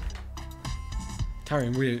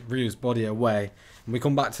 Carrying Ryu's body away. And we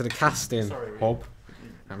come back to the casting hub.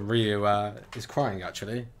 And Ryu is crying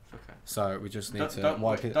actually. Okay. So we just need to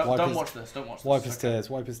wipe his tears.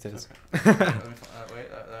 Wipe his tears. Okay.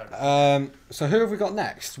 So who have we got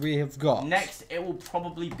next? We have got... Next, it will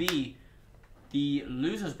probably be the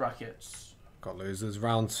losers brackets. Got losers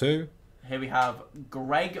round 2. Here we have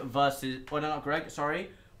Greg versus... Oh, no, not Greg, sorry.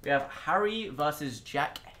 We have Harry versus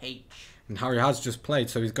Jack H. And Harry has just played,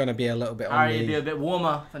 so he's going to be a little bit on the... Harry will be a bit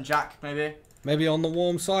warmer than Jack, maybe. Maybe on the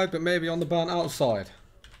warm side, but maybe on the burnt out side.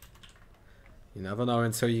 You never know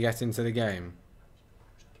until you get into the game.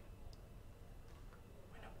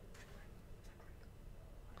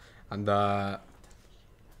 And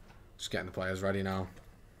just getting the players ready now.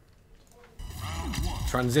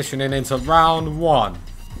 Transitioning into round 1.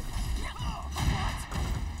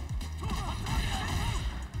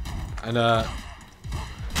 And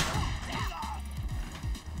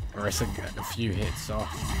Marissa getting a few hits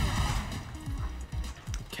off.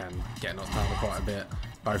 Kian getting knocked down quite a bit.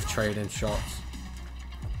 Both trading shots.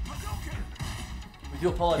 We do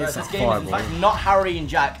apologise. This game is in fact not Harry and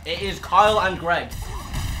Jack. It is Kyle and Greg.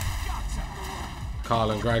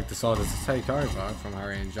 Kyle and Greg decided to take over from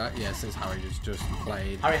Harry and Jack. Yeah, since Harry has just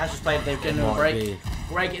played. Harry has just played. They've given him a break.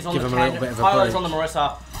 Greg is on the Ken. Kyle is on the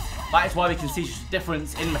Marissa. That is why we can see just a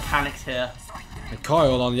difference in mechanics here. And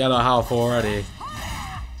Kyle on yellow health already.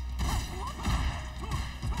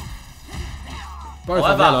 Both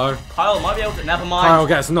on yellow. Kyle might be able to. Never mind. Kyle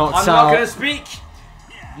gets knocked out. I'm not going to speak.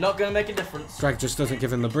 Not going to make a difference. Greg just doesn't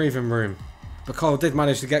give him the breathing room. But Kyle did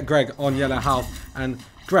manage to get Greg on yellow health. And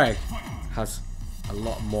Greg has a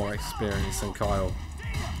lot more experience than Kyle.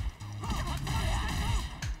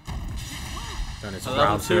 So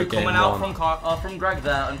level 2 coming out from Greg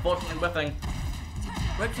there. Unfortunately whiffing.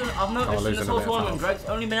 I've noticed in this whole tournament, Greg's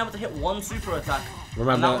only been able to hit one super attack.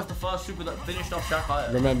 Remember, and that was the first super that finished off Jack higher.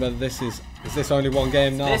 Remember, is this only one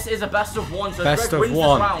game now? This is a best of one, so best if Greg wins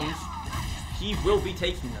one. this round, he will be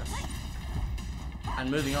taking this. And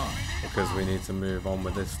moving on. Because we need to move on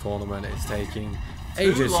with this tournament. It's taking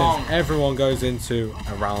ages long. since everyone goes into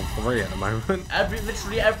a round 3 at the moment.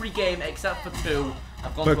 Literally every game except for 2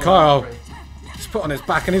 have gone but to Kyle, round 3. he's put on his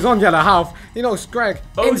back and he's on yellow health. He knocks Greg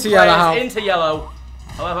Both into yellow health. Into yellow.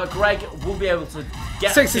 However, Greg will be able to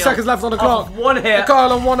get 60 seconds left on the clock. One hit. And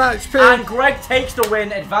Kyle on 1 HP. And Greg takes the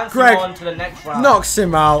win, advancing on to the next round. Knocks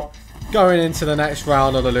him out, going into the next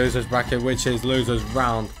round of the losers bracket, which is losers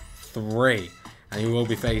round 3. And he will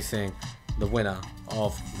be facing the winner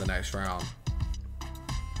of the next round.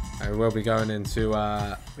 And we'll be going into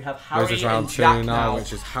we have Harry losers round and 2 Jack now,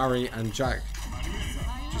 which is Harry and Jack.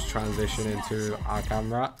 Just transition into our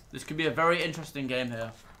camera. This could be a very interesting game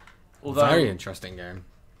here. Although, very interesting game.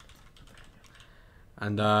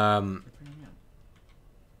 And it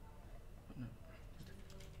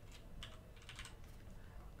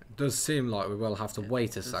does seem like we will have to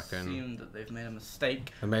wait a second. It seems that they've made a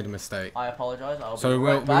mistake. They made a mistake. I apologise. So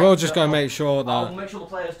we will just go make sure that I'll make sure the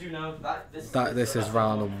players do know that this is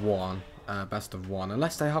round 1, best of 1,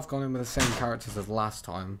 unless they have gone in with the same characters as last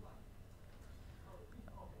time.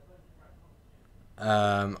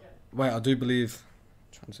 Wait, I do believe.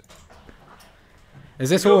 Is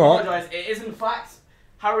this alright? It is in fact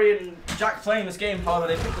Harry and Jack playing this game. However,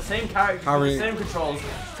 they picked the same characters, the same controls,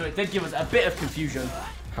 so it did give us a bit of confusion.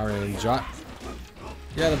 Harry and Jack.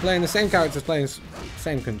 Yeah, they're playing the same characters, playing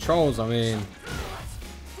same controls. I mean,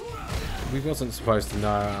 we wasn't supposed to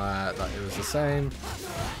know that it was the same.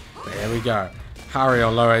 But here we go. Harry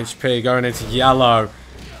on low HP, going into yellow,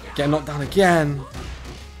 getting knocked down again.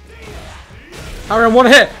 Harry on 1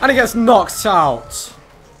 hit, and he gets knocked out.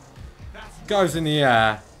 Goes in the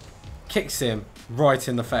air, kicks him right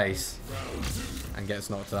in the face, and gets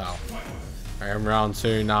knocked out. We're in round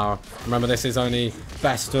 2 now. Remember, this is only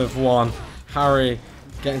best of 1. Harry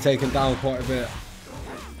getting taken down quite a bit.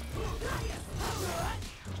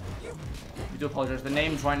 We do apologise. The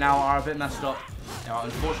names right now are a bit messed up. They are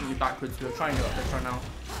unfortunately backwards. We're trying to get this right now.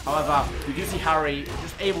 However, we do see Harry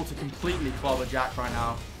just able to completely clobber Jack right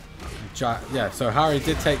now. Jack, yeah, so Harry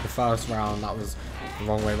did take the first round. That was the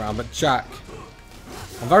wrong way around. But Jack,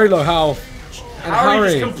 on very low health. And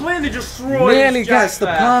Harry just completely destroys nearly Jack gets the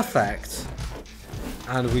perfect.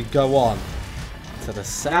 And we go on to the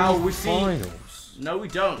semi-finals. No, we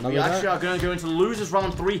don't. We actually are going to go into losers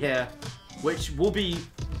round 3 here, which will be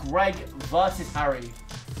Greg versus Harry.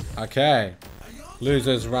 Okay,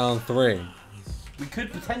 losers round 3. We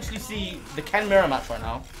could potentially see the Ken mirror match right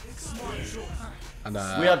now. And,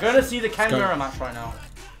 we are going to see the Ken mirror match right now.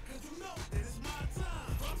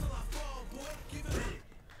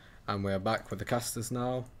 And we're back with the casters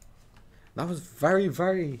now. That was very,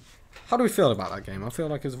 very... How do we feel about that game? I feel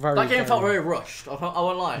like it was very... That game felt very rushed. I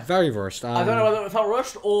won't lie. Very rushed. I don't know whether it felt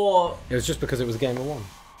rushed or... It was just because it was a game of 1.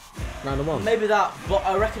 Round of 1. Maybe that, but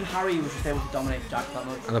I reckon Harry was just able to dominate Jack that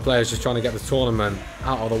much. And the players just trying to get the tournament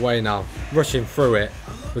out of the way now. Rushing through it.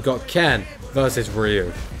 We've got Ken versus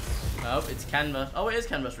Ryu. Oh, it's Ken versus... Oh, it is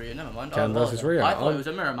Ken versus Ryu. Never mind. Ken versus Ryu. I thought it was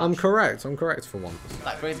a mirror match. I'm correct. I'm correct for once.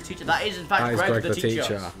 That Greg the teacher. That is, in fact, Greg the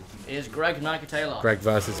teacher. It is Greg Nike Taylor. Greg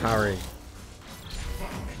versus Harry.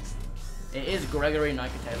 It is Gregory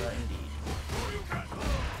Nike Taylor, indeed.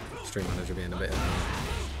 Stream manager being a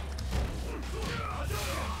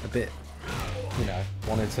bit, you know,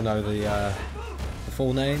 wanting to know the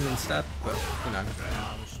full name instead, but you know.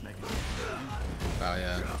 Well,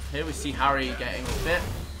 yeah. Here we see Harry getting a bit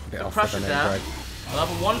off pressure the there. Greg.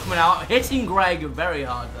 Level 1 coming out, hitting Greg very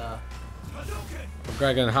hard there.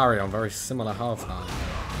 Greg and Harry on very similar health now.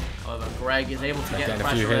 However, Greg is able to get Getting a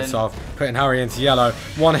pressure few hits in. off, putting Harry into yellow.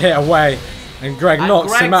 One hit away, and Greg knocks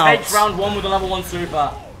Greg him out. takes round 1 with a level 1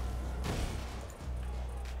 super.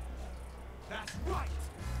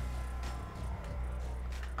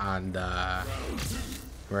 And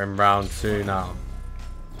we're in round 2 now.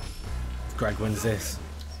 Greg wins this.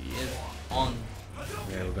 He is on.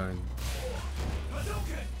 Yeah, we're going.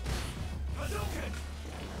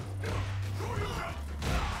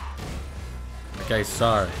 Okay,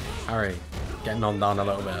 so Harry getting on down a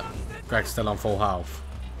little bit. Greg's still on full health.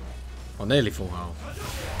 Or nearly full health.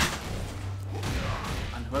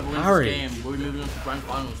 And whoever wins Harry. this game will be moving on to the grand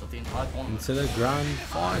finals of the entire tournament. Into the grand And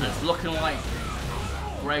final. it's looking like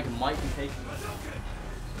Greg might be taking it.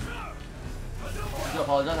 I do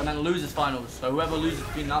apologize, I meant losers finals. So whoever loses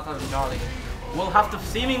between Nathaj and Charlie will have to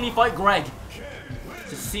seemingly fight Greg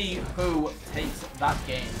to see who takes that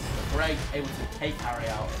game. But Greg able to take Harry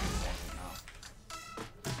out.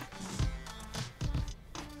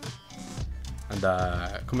 And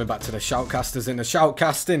coming back to the Shoutcasters in the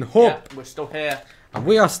Shoutcasting hub. Yeah, we're still here. And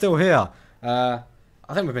we are still here.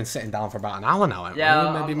 I think we've been sitting down for about an hour now, haven't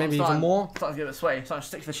Yeah, we? Maybe even more. Starting to get a bit sweaty. Starting to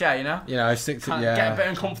stick to the chair, you know? You know, stick to, Get a yeah. bit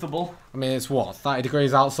uncomfortable. I mean, it's what, 30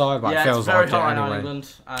 degrees outside, but Yeah, it feels it's very like hot it right now in anyway.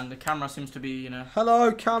 England, and the camera seems to be, you know.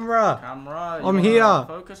 Hello, camera. Camera. I'm you here. wanna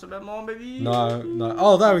Focus a bit more, maybe. No, no.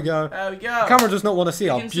 Oh, there we go. There we go. The camera does not want to see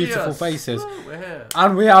You our can see beautiful us. faces. Woo, we're here.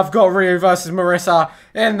 And we have got Ryu versus Marissa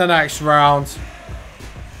in the next round.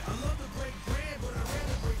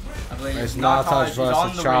 I believe It's Nathaj Nathaj is on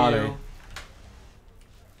versus the Charlie. Ryu.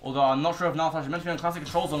 Although I'm not sure if Nathaj is meant to be on classic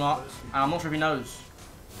controls or not, and I'm not sure if he knows.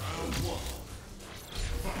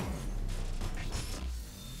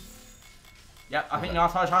 Yep, I think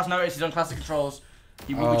Nathaj has noticed he's on classic controls.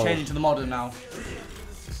 He will be changing to the modern now.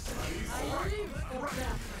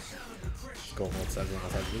 Go on, what's that?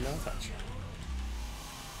 Nathaj.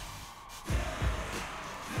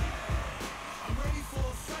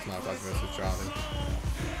 Nathaj versus Charlie.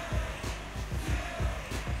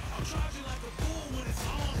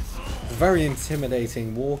 Very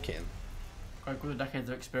intimidating walking. Greg with decades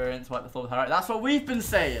of experience, wipe the floor with Harry. That's what we've been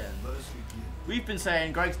saying. We've been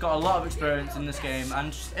saying Greg's got a lot of experience in this game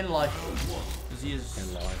and just in life. Because he is.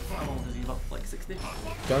 In life. How old is he? About like 60?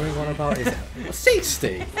 Going on about is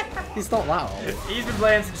 60? He's not that old. He's been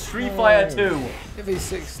playing since Street Fighter 2. If he's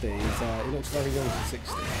 60, he looks very young for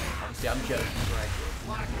 60. Honestly, I'm joking,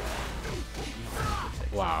 Greg.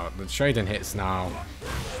 Wow, the trading hits now.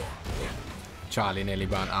 Charlie nearly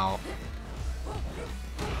burnt out.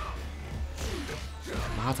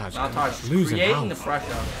 Nathaj losing creating the health.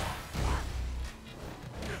 pressure.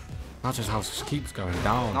 Nathaj's health just keeps going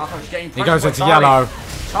down. Nathaj getting He pressure goes by into Charlie.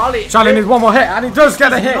 yellow. Charlie needs one more hit, and he does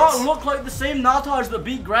get a hit. Does not look like the same Nathaj that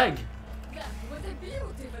beat Greg.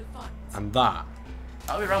 And that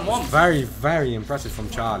That'll be round 1. very, very impressive from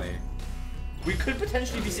Charlie. We could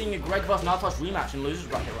potentially be seeing a Greg vs Nathaj rematch in losers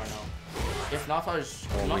bracket right now. If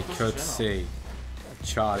Nathaj. Or we could see a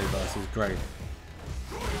Charlie versus Greg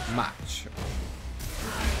match.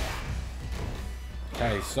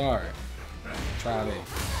 Okay, so Charlie,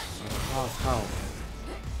 half health.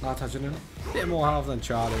 Nathaj in a bit more health than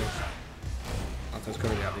Charlie. Nathaj's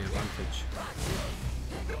currently at the advantage.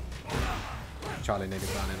 Charlie nearly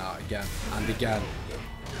burning out again and again.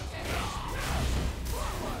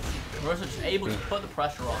 Marissa's just able to put the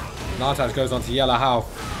pressure on. Nathaj goes on to yellow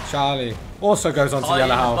health. Charlie also goes on to Charlie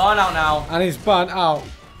yellow is health. burnout now. And he's burnt out.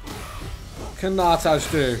 What can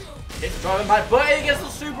Nathaj do? It's driving back, but he gets the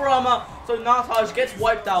super armor. So Nathaj gets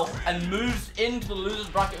wiped out and moves into the losers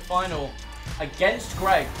bracket final against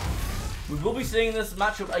Greg. We will be seeing this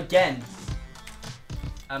matchup again.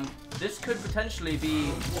 This could potentially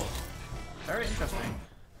be very interesting.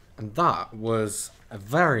 And that was a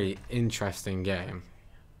very interesting game.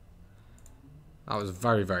 That was a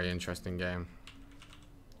very, very interesting game.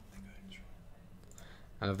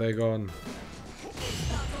 And have they gone?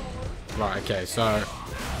 Right, okay, so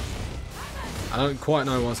I don't quite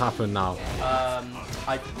know what's happened now.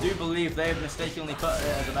 I do believe they've mistakenly put it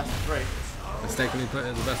as a best of 3. Mistakenly put it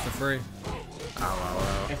as a best of 3? Oh,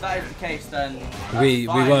 well. If that is the case, then We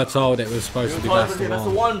fine. were told it was supposed to be best of best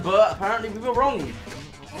of 1. 1, but apparently we were wrong.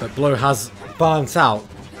 But Blue has burnt out.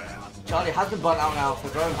 Charlie has been burnt out now, so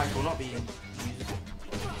Growing Pack will not be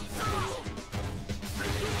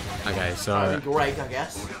Okay, so Greg, I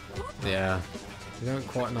guess. yeah. We don't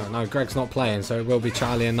quite know. No, Greg's not playing, so it will be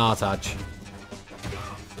Charlie and Nathaj.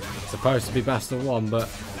 Supposed to be best of 1, but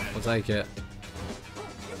we'll take it.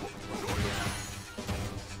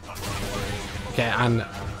 Okay, and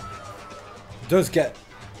does get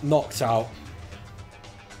knocked out.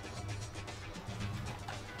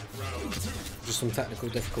 just some technical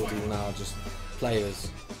difficulties now. Just players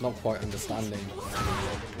not quite understanding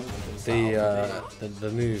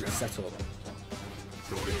the new setup.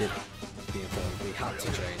 We did be informed. We had to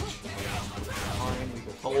change. We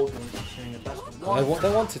were told we were doing the best of one. They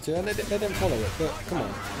wanted to, and they didn't follow it. But come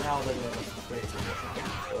on. Now they're doing it.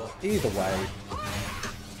 Either way,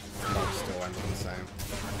 might still end up the same.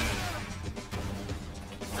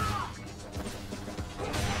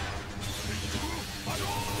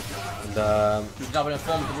 And we've now been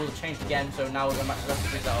informed the rules have changed again, so now we're going back to the rest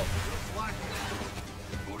of the setup.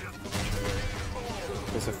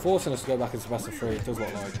 So forcing us to go back into best of 3, it does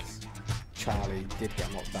look like Charlie did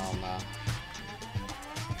get knocked down there.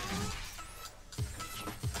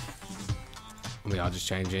 We are just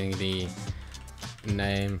changing the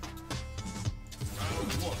name.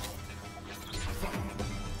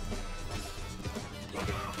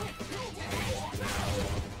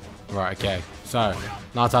 Right, okay. So,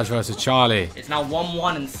 Nartaj versus Charlie. It's now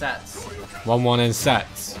 1-1 in sets. 1-1 in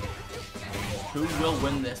sets. Who will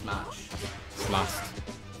win this match?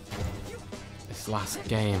 This last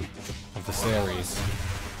game of the series.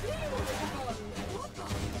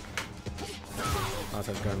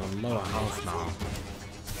 Nartaj's going on lower health now.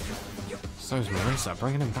 So is Marissa,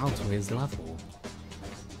 bringing him down to his level.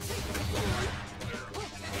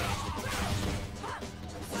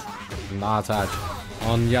 Nartaj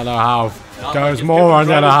on yellow health. Goes more on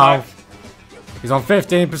yellow health. He's on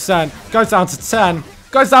 15%. Goes down to 10.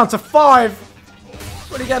 Goes down to 5.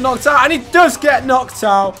 Will he get knocked out? And he does get knocked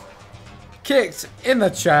out. Kicked in the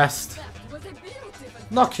chest.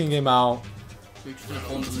 Knocking him out. We're just going to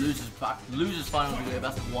form the losers final will be a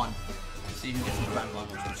best of 1. See who gets in the grand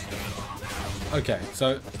final. Okay,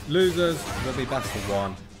 so losers will be best of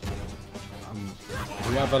 1.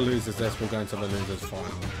 Whoever loses this will go into the losers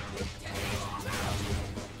final.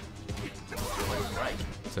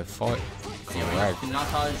 To fight. Correct.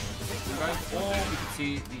 Nartaj, or we can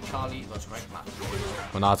see the Charlie versus Greg match.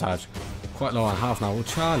 Well, Nartaj quite low on health now. Will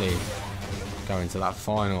Charlie go into that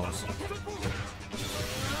finals?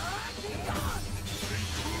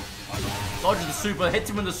 Dodges the super, hits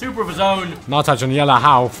him with the super of his own. Nartaj on yellow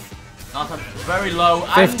health. Nartaj very low.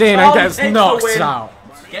 15 and gets knocked out.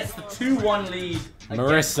 Gets the 2-1 lead.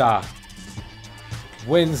 Marissa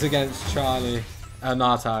wins against Charlie and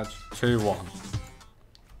Nartaj 2-1.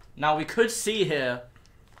 Now we could see here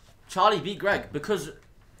Charlie beat Greg because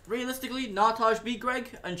realistically Nartaj beat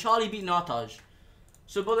Greg and Charlie beat Nartaj.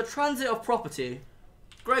 So by the transit of property,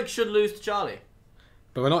 Greg should lose to Charlie.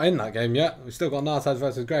 But we're not in that game yet. We've still got Nartaj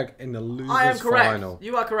versus Greg in the losers I am correct. final.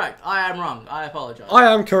 You are correct. I am wrong. I apologize.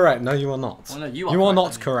 I am correct. No, you are not. Well, no, you are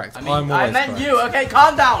not correct. I meant you. Okay,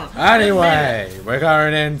 calm down. Anyway, we're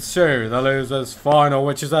going into the losers final,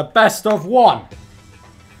 which is a best of 1.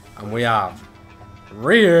 And we have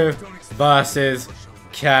Ryu versus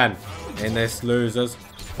Kian in this losers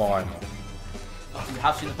final. We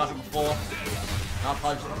have seen this matchup before.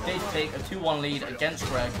 Nartaj did take a 2-1 lead against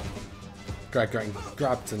Greg. Greg getting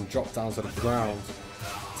grabbed and dropped down to the ground,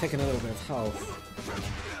 taking a little bit of health.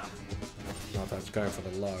 Nartaj's going for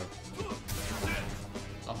the low.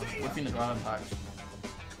 Whipping the ground impact.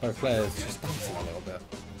 Both players just dancing a little bit.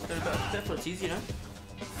 They're footsies, you know?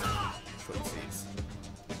 Footsies.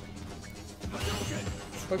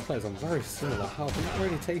 Both players on very similar health. They're not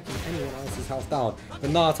really taking anyone else's health down. But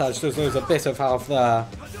Nartaj does lose a bit of health there.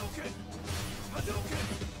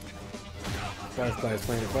 Both players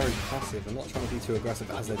playing it very passive and not trying to be too aggressive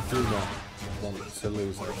as they do not want to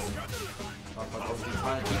lose this. Obviously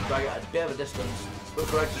trying to keep Greg at a bit of a distance. But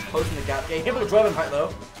Greg's just closing the gap. Getting hit with the drive impact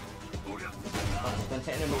though. Then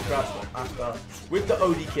hitting him with the grab after with the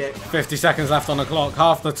OD kick. 50 seconds left on the clock.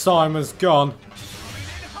 Half the time has gone.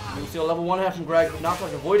 You see a level 1 here from Greg.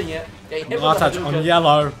 Nartaj avoiding it. Getting hit with the Nartaj on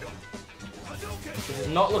yellow. This is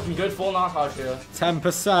not looking good for Nartaj here.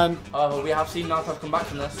 10%. But we have seen Nartaj come back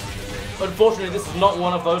from this. Unfortunately, this is not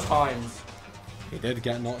one of those times. He did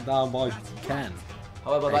get knocked down by Ken.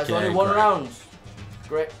 However, that's only 1 round.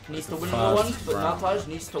 Greg needs to win more ones, but Nartaj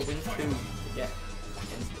needs to win 2 to get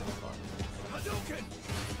into the final.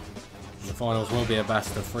 The finals will be a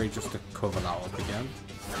best of 3 just to cover that up again.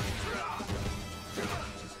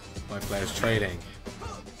 Both players trading.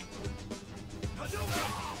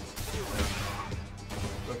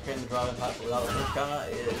 Getting the drive impact without the push counter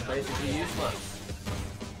is basically useless.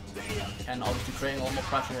 And obviously creating a lot more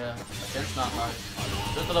pressure here against Nartaj.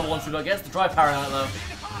 Just the level 1 super against the drive parry on it though.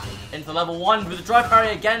 Into level 1 with the drive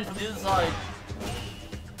parry again from the other side.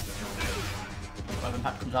 Drive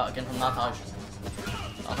impact comes out again from Nartaj.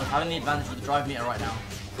 Nartaj having the advantage with the drive meter right now.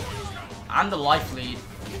 And the life lead.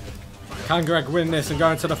 Can Greg win this and go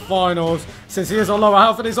into the finals since he is on lower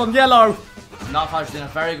health and he's on yellow? Nartaj is in a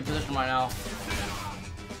very good position right now.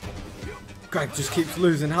 Greg just keeps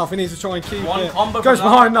losing health. He needs to try and keep One it. combo Goes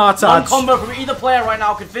from behind Nartaj. One combo from either player right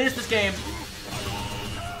now could finish this game.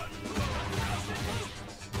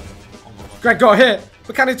 Greg got hit,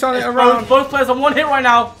 but can he turn it around? Both players on one hit right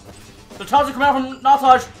now. The charge are coming out from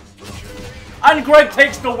Nartaj. And Greg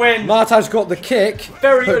takes the win. Nartaj got the kick,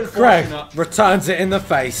 Very but unfortunate. Greg returns it in the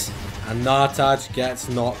face. And Nartaj gets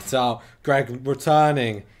knocked out. Greg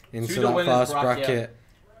returning into that first bracket.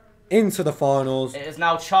 Into the finals. It is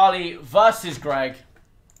now Charlie versus Greg.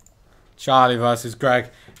 Charlie versus Greg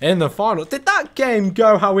in the final. Did that game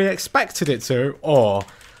go how we expected it to? Or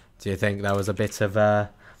do you think there was a bit of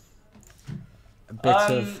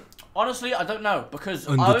honestly, I don't know, because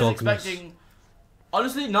I was expecting.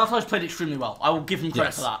 Honestly, Nartaj played extremely well. I will give him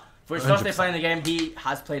credit for that. For his first day playing the game, he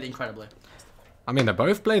has played incredibly. I mean, they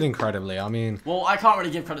both played incredibly. I mean, well, I can't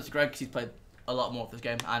really give credit to Greg because he's played a lot more of this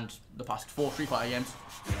game and the past 4 Street Fighter games.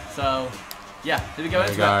 So, yeah, here we go.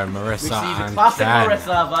 There we go, Marissa we see the and classic Ken.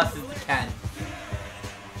 Marissa versus the Ken.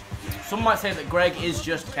 Some might say that Greg is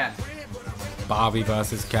just Ken. Barbie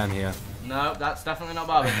versus Ken here. No, that's definitely not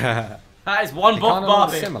Barbie. That is one buff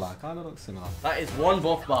Barbie. Kind of looks similar. That is one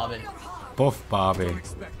buff Barbie. Buff Barbie.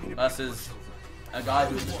 Versus a guy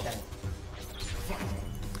who is just Ken.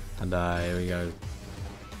 And here we go.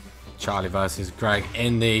 Charlie versus Greg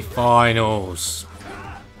in the finals.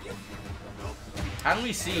 Can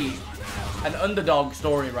we see an underdog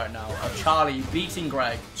story right now of Charlie beating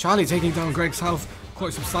Greg? Charlie taking down Greg's health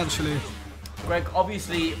quite substantially. Greg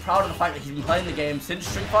obviously proud of the fact that he's been playing the game since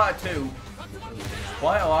Street Fighter 2.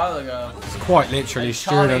 Quite a while ago. It's quite literally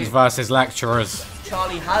students versus lecturers.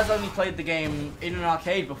 Charlie has only played the game in an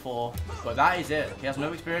arcade before, but that is it. He has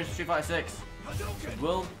no experience in Street Fighter 6.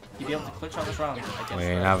 Will he be able to clutch out this round? We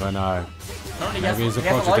never know. Currently he has a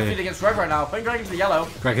life lead against Greg right now. Putting Greg into the yellow.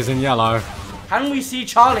 Greg is in yellow. Can we see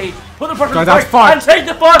Charlie put the pressure on Greg and take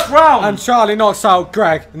the first round? And Charlie knocks out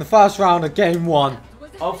Greg in the first round of game 1.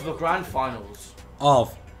 Of the grand finals.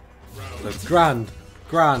 Of the grand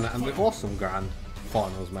and the awesome grand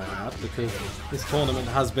finals, may I add, because this tournament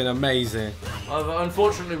has been amazing.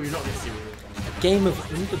 Unfortunately, we're not going to see Ryu. A game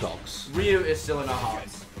of underdogs. Ryu is still in our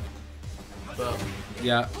hearts. But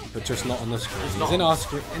yeah, but just not on the screen. He's in our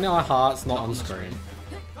screen, in our hearts, not on screen.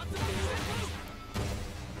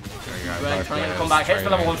 Greg trying to come back, hits the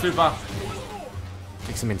level 1 super.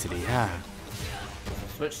 Kicks him into the air.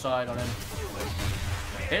 Switch side on him.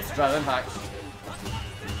 Hits the drive impact.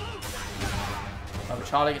 Oh, but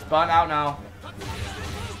Charlie gets burnt out now.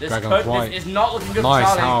 This is not looking good for Charlie.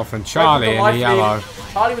 Nice health from Charlie in the yellow.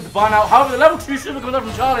 Charlie with the burnout. However, the level 2 super comes up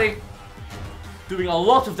from Charlie. Doing a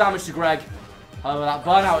lot of damage to Greg. However, that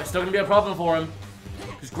burnout is still going to be a problem for him.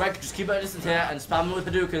 Because Greg can just keep at a distance here and spam him with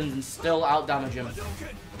the Hadoukens and still out damage him.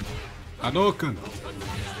 Hadouken.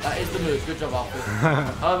 That is the move. Good job, Alfie.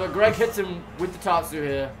 However, Greg hits him with the Tatsu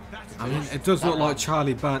here. I mean, it does look like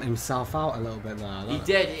Charlie burnt himself out a little bit there. He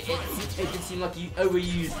did. It did seem like he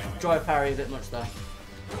overused drive parry a bit much there.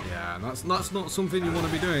 Yeah, that's not something you want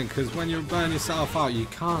to be doing, because when you burn yourself out, you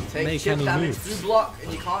can't make chip any damage moves. through block,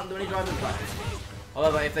 and you can't do any drive impact.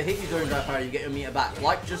 However, if they hit you during drive parry, you get your meter back,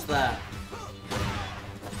 like just there.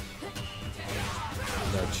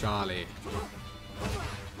 So Charlie,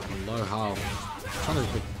 low health, trying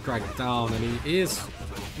to put Greg down, and he is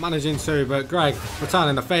managing to, but Greg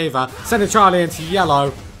returning the favour, sending Charlie into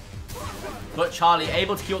yellow. But Charlie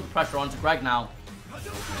able to keep up the pressure onto Greg now.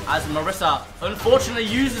 As Marissa unfortunately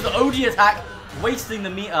uses the OD attack, wasting the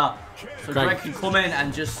meter. So Greg can come in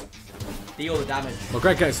and just deal the damage. Well,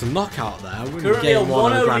 Greg gets the knockout there, winning Currently game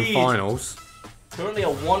 1 of the grand lead. finals. Currently a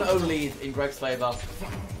 1-0 lead in Greg's favour.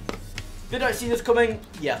 Did I see this coming?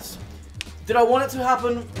 Yes. Did I want it to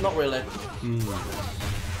happen? Not really.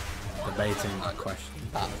 Debating that question.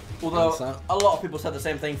 Although a lot of people said the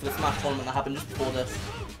same thing for the Smash tournament that happened just before this.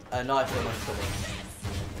 No, I feel much trouble.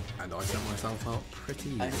 And I set myself out pretty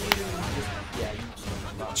easy. Yeah,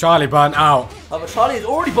 Charlie burnt out. But Charlie is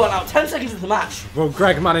already burnt out 10 seconds into the match. Will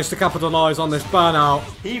Greg manage to capitalise on this burnout?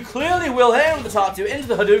 He clearly will hit him with the Tatsu into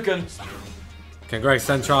the Hadouken. Can Greg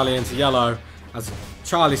send Charlie into yellow as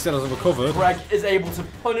Charlie still hasn't recovered? Greg is able to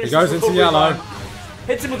punish. He goes into yellow.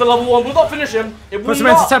 Hits him with the level 1, will not finish him. It puts him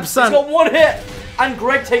into 10%. He's got 1 hit, and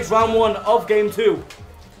Greg takes round 1 of game 2.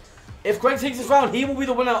 If Greg takes this round, he will be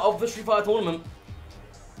the winner of the Street Fighter tournament.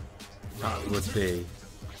 That would be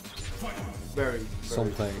very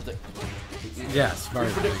something. Yes, very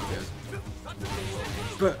ridiculous.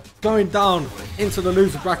 But going down into the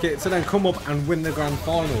loser bracket to then come up and win the grand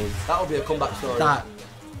finals. That would be a comeback story.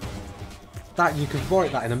 That you could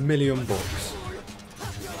write that in $1,000,000 books.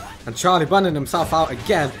 And Charlie burning himself out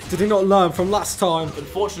again. Did he not learn from last time?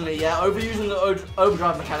 Unfortunately, yeah, overusing the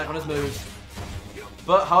overdrive mechanic on his moves.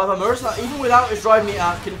 But, however, Marissa, even without his drive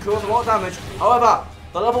meter, can cause a lot of damage. However,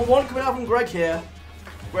 the level 1 coming out from Greg here.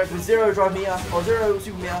 Greg with 0 drive meter, or 0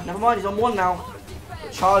 super meter. Never mind, he's on 1 now.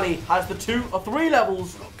 But Charlie has the 2 or 3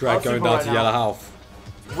 levels. Greg going down to yellow health.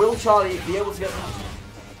 Will Charlie be able to get...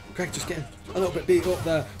 Greg just getting a little bit beat up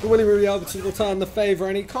there. But will he really be able to return the favour?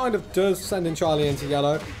 And he kind of does, sending Charlie into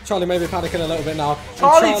yellow. Charlie may be panicking a little bit now.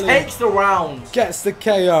 Charlie takes the round. Gets the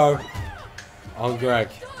KO on Greg.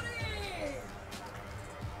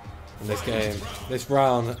 In this game, this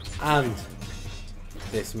round, and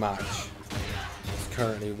this match is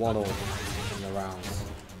currently 1-1 in the rounds.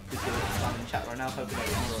 In chat right now, hoping they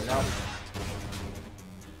can roll it out.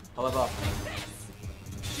 However,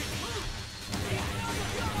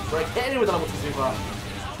 Greg hitting with a level 2 super,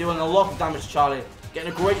 doing a lot of damage to Charlie,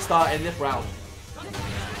 getting a great start in this round.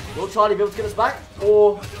 Will Charlie be able to get us back,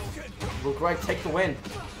 or will Greg take the win?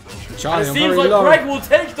 Charlie, and it seems like Greg will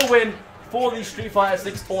take the win for the Street Fighter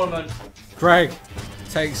 6 tournament. Greg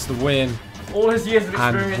takes the win. All his years of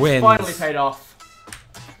experience finally paid off.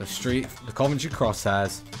 The Coventry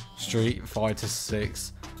Crosshairs Street Fighter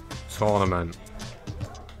 6 tournament.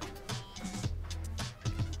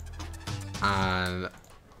 And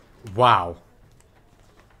wow,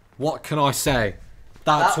 what can I say?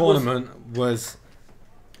 That tournament was...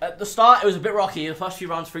 At the start, it was a bit rocky. The first few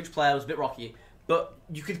rounds for each player was a bit rocky. But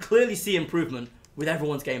you could clearly see improvement with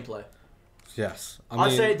everyone's gameplay. Yes.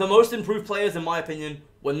 I'd say the most improved players, in my opinion,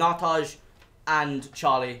 were Nataj and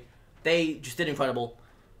Charlie. They just did incredible.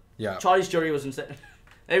 Yeah. Charlie's jury was insane.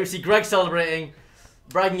 There we see Greg celebrating,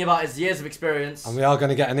 bragging about his years of experience. And we are going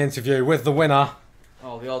to get an interview with the winner.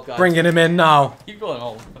 Oh, the old guy. Bringing him in now. Keep going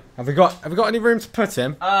on. Have we got any room to put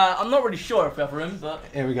him? I'm not really sure if we have room, but...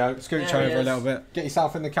 Here we go. Scooch over a little bit. Get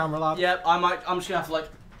yourself in the camera, lad. Yep, I'm just going to have to, like,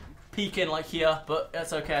 peek in, like, here, but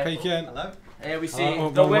that's okay. Peek in. Hello. Here we see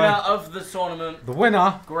the winner of the tournament. The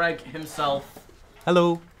winner. Greg himself.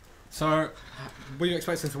 Hello. So, were you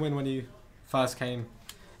expecting to win when you first came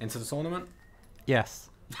into the tournament? Yes.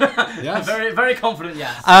 Yes. Very, very confident,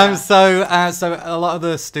 yes. So a lot of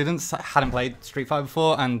the students hadn't played Street Fighter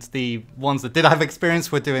before, and the ones that did have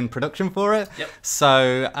experience were doing production for it. Yep.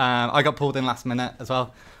 So I got pulled in last minute as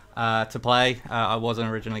well to play. I wasn't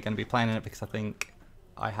originally going to be playing in it because I think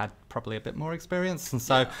I had probably a bit more experience, and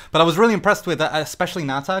so. But I was really impressed with especially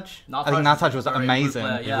Nataj. I think Nataj was amazing.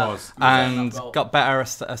 Player, yeah. He was. And got better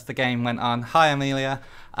as the game went on. Hi, Amelia.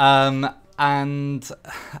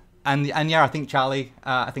 And yeah, I think Charlie,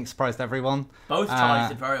 I think surprised everyone. Both Charlies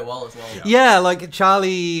did very well as well. Yeah, like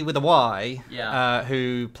Charlie with a Y, yeah.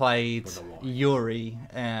 Who played Yuri.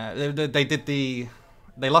 They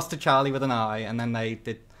lost to Charlie with an I, and then they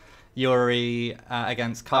did Yuri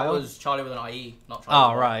against Kyle. That was Charlie with an IE, not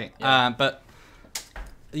Charlie. Oh, right. Yeah. But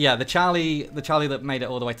yeah, the Charlie that made it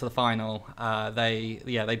all the way to the final, they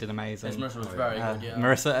did amazing. Marissa was very good, yeah.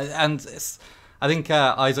 Marissa, and I think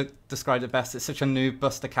Isaac described it best. It's such a noob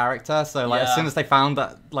buster character. So like as soon as they found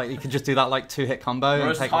that like you could just do that like 2-hit combo. Marissa's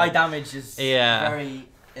and take, high damage is very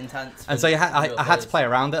intense. And so I had to play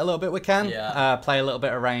around it a little bit with Ken. Yeah. Play a little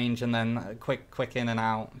bit of range and then quick in and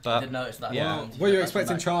out. But I did notice that. Yeah. Were you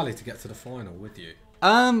expecting Charlie to get to the final with you?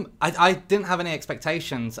 I didn't have any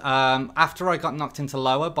expectations. After I got knocked into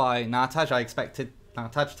lower by Nataj, I expected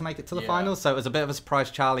Nataj to make it to the final. So it was a bit of a surprise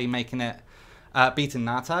Charlie making it. Beating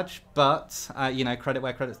Nataj, but credit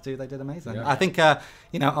where credit's due, they did amazing. Yeah. I think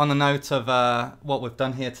on the note of what we've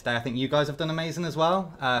done here today, I think you guys have done amazing as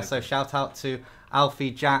well. So shout out to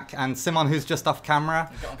Alfie, Jack, and Szymon, who's just off camera,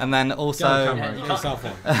 and then also Get yourself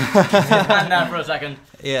on. Hand down for a second.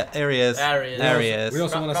 Yeah, here he is. There he is. We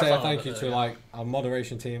also want to say a thank you to like our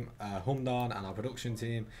moderation team, Humdaan, and our production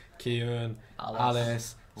team, Kian,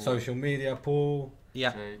 Alice, social media, Paul.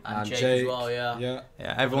 Yeah, and Jake as well, yeah,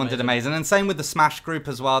 everyone did amazing, and same with the Smash group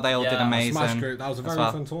as well. They all did amazing. Smash group, that was a very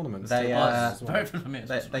fun tournament. They very fun for me.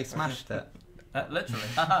 They smashed it. Literally.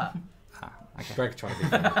 Okay. Greg tried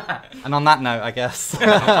to be And on that note, I guess. On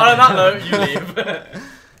that note, you leave.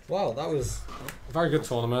 Well, that was a very good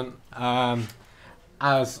tournament.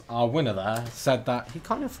 As our winner there said that he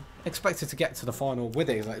kind of expected to get to the final with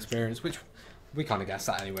his experience, which we kind of guessed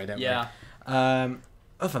that anyway, didn't we? Yeah.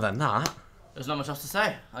 Other than that. There's not much else to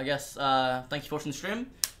say. I guess, thank you for watching the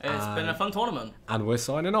stream. It's been a fun tournament. And we're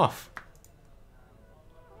signing off.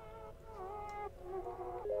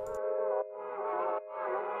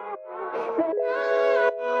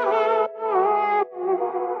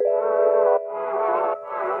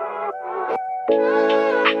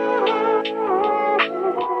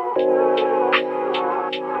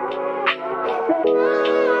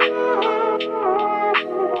 Yeah.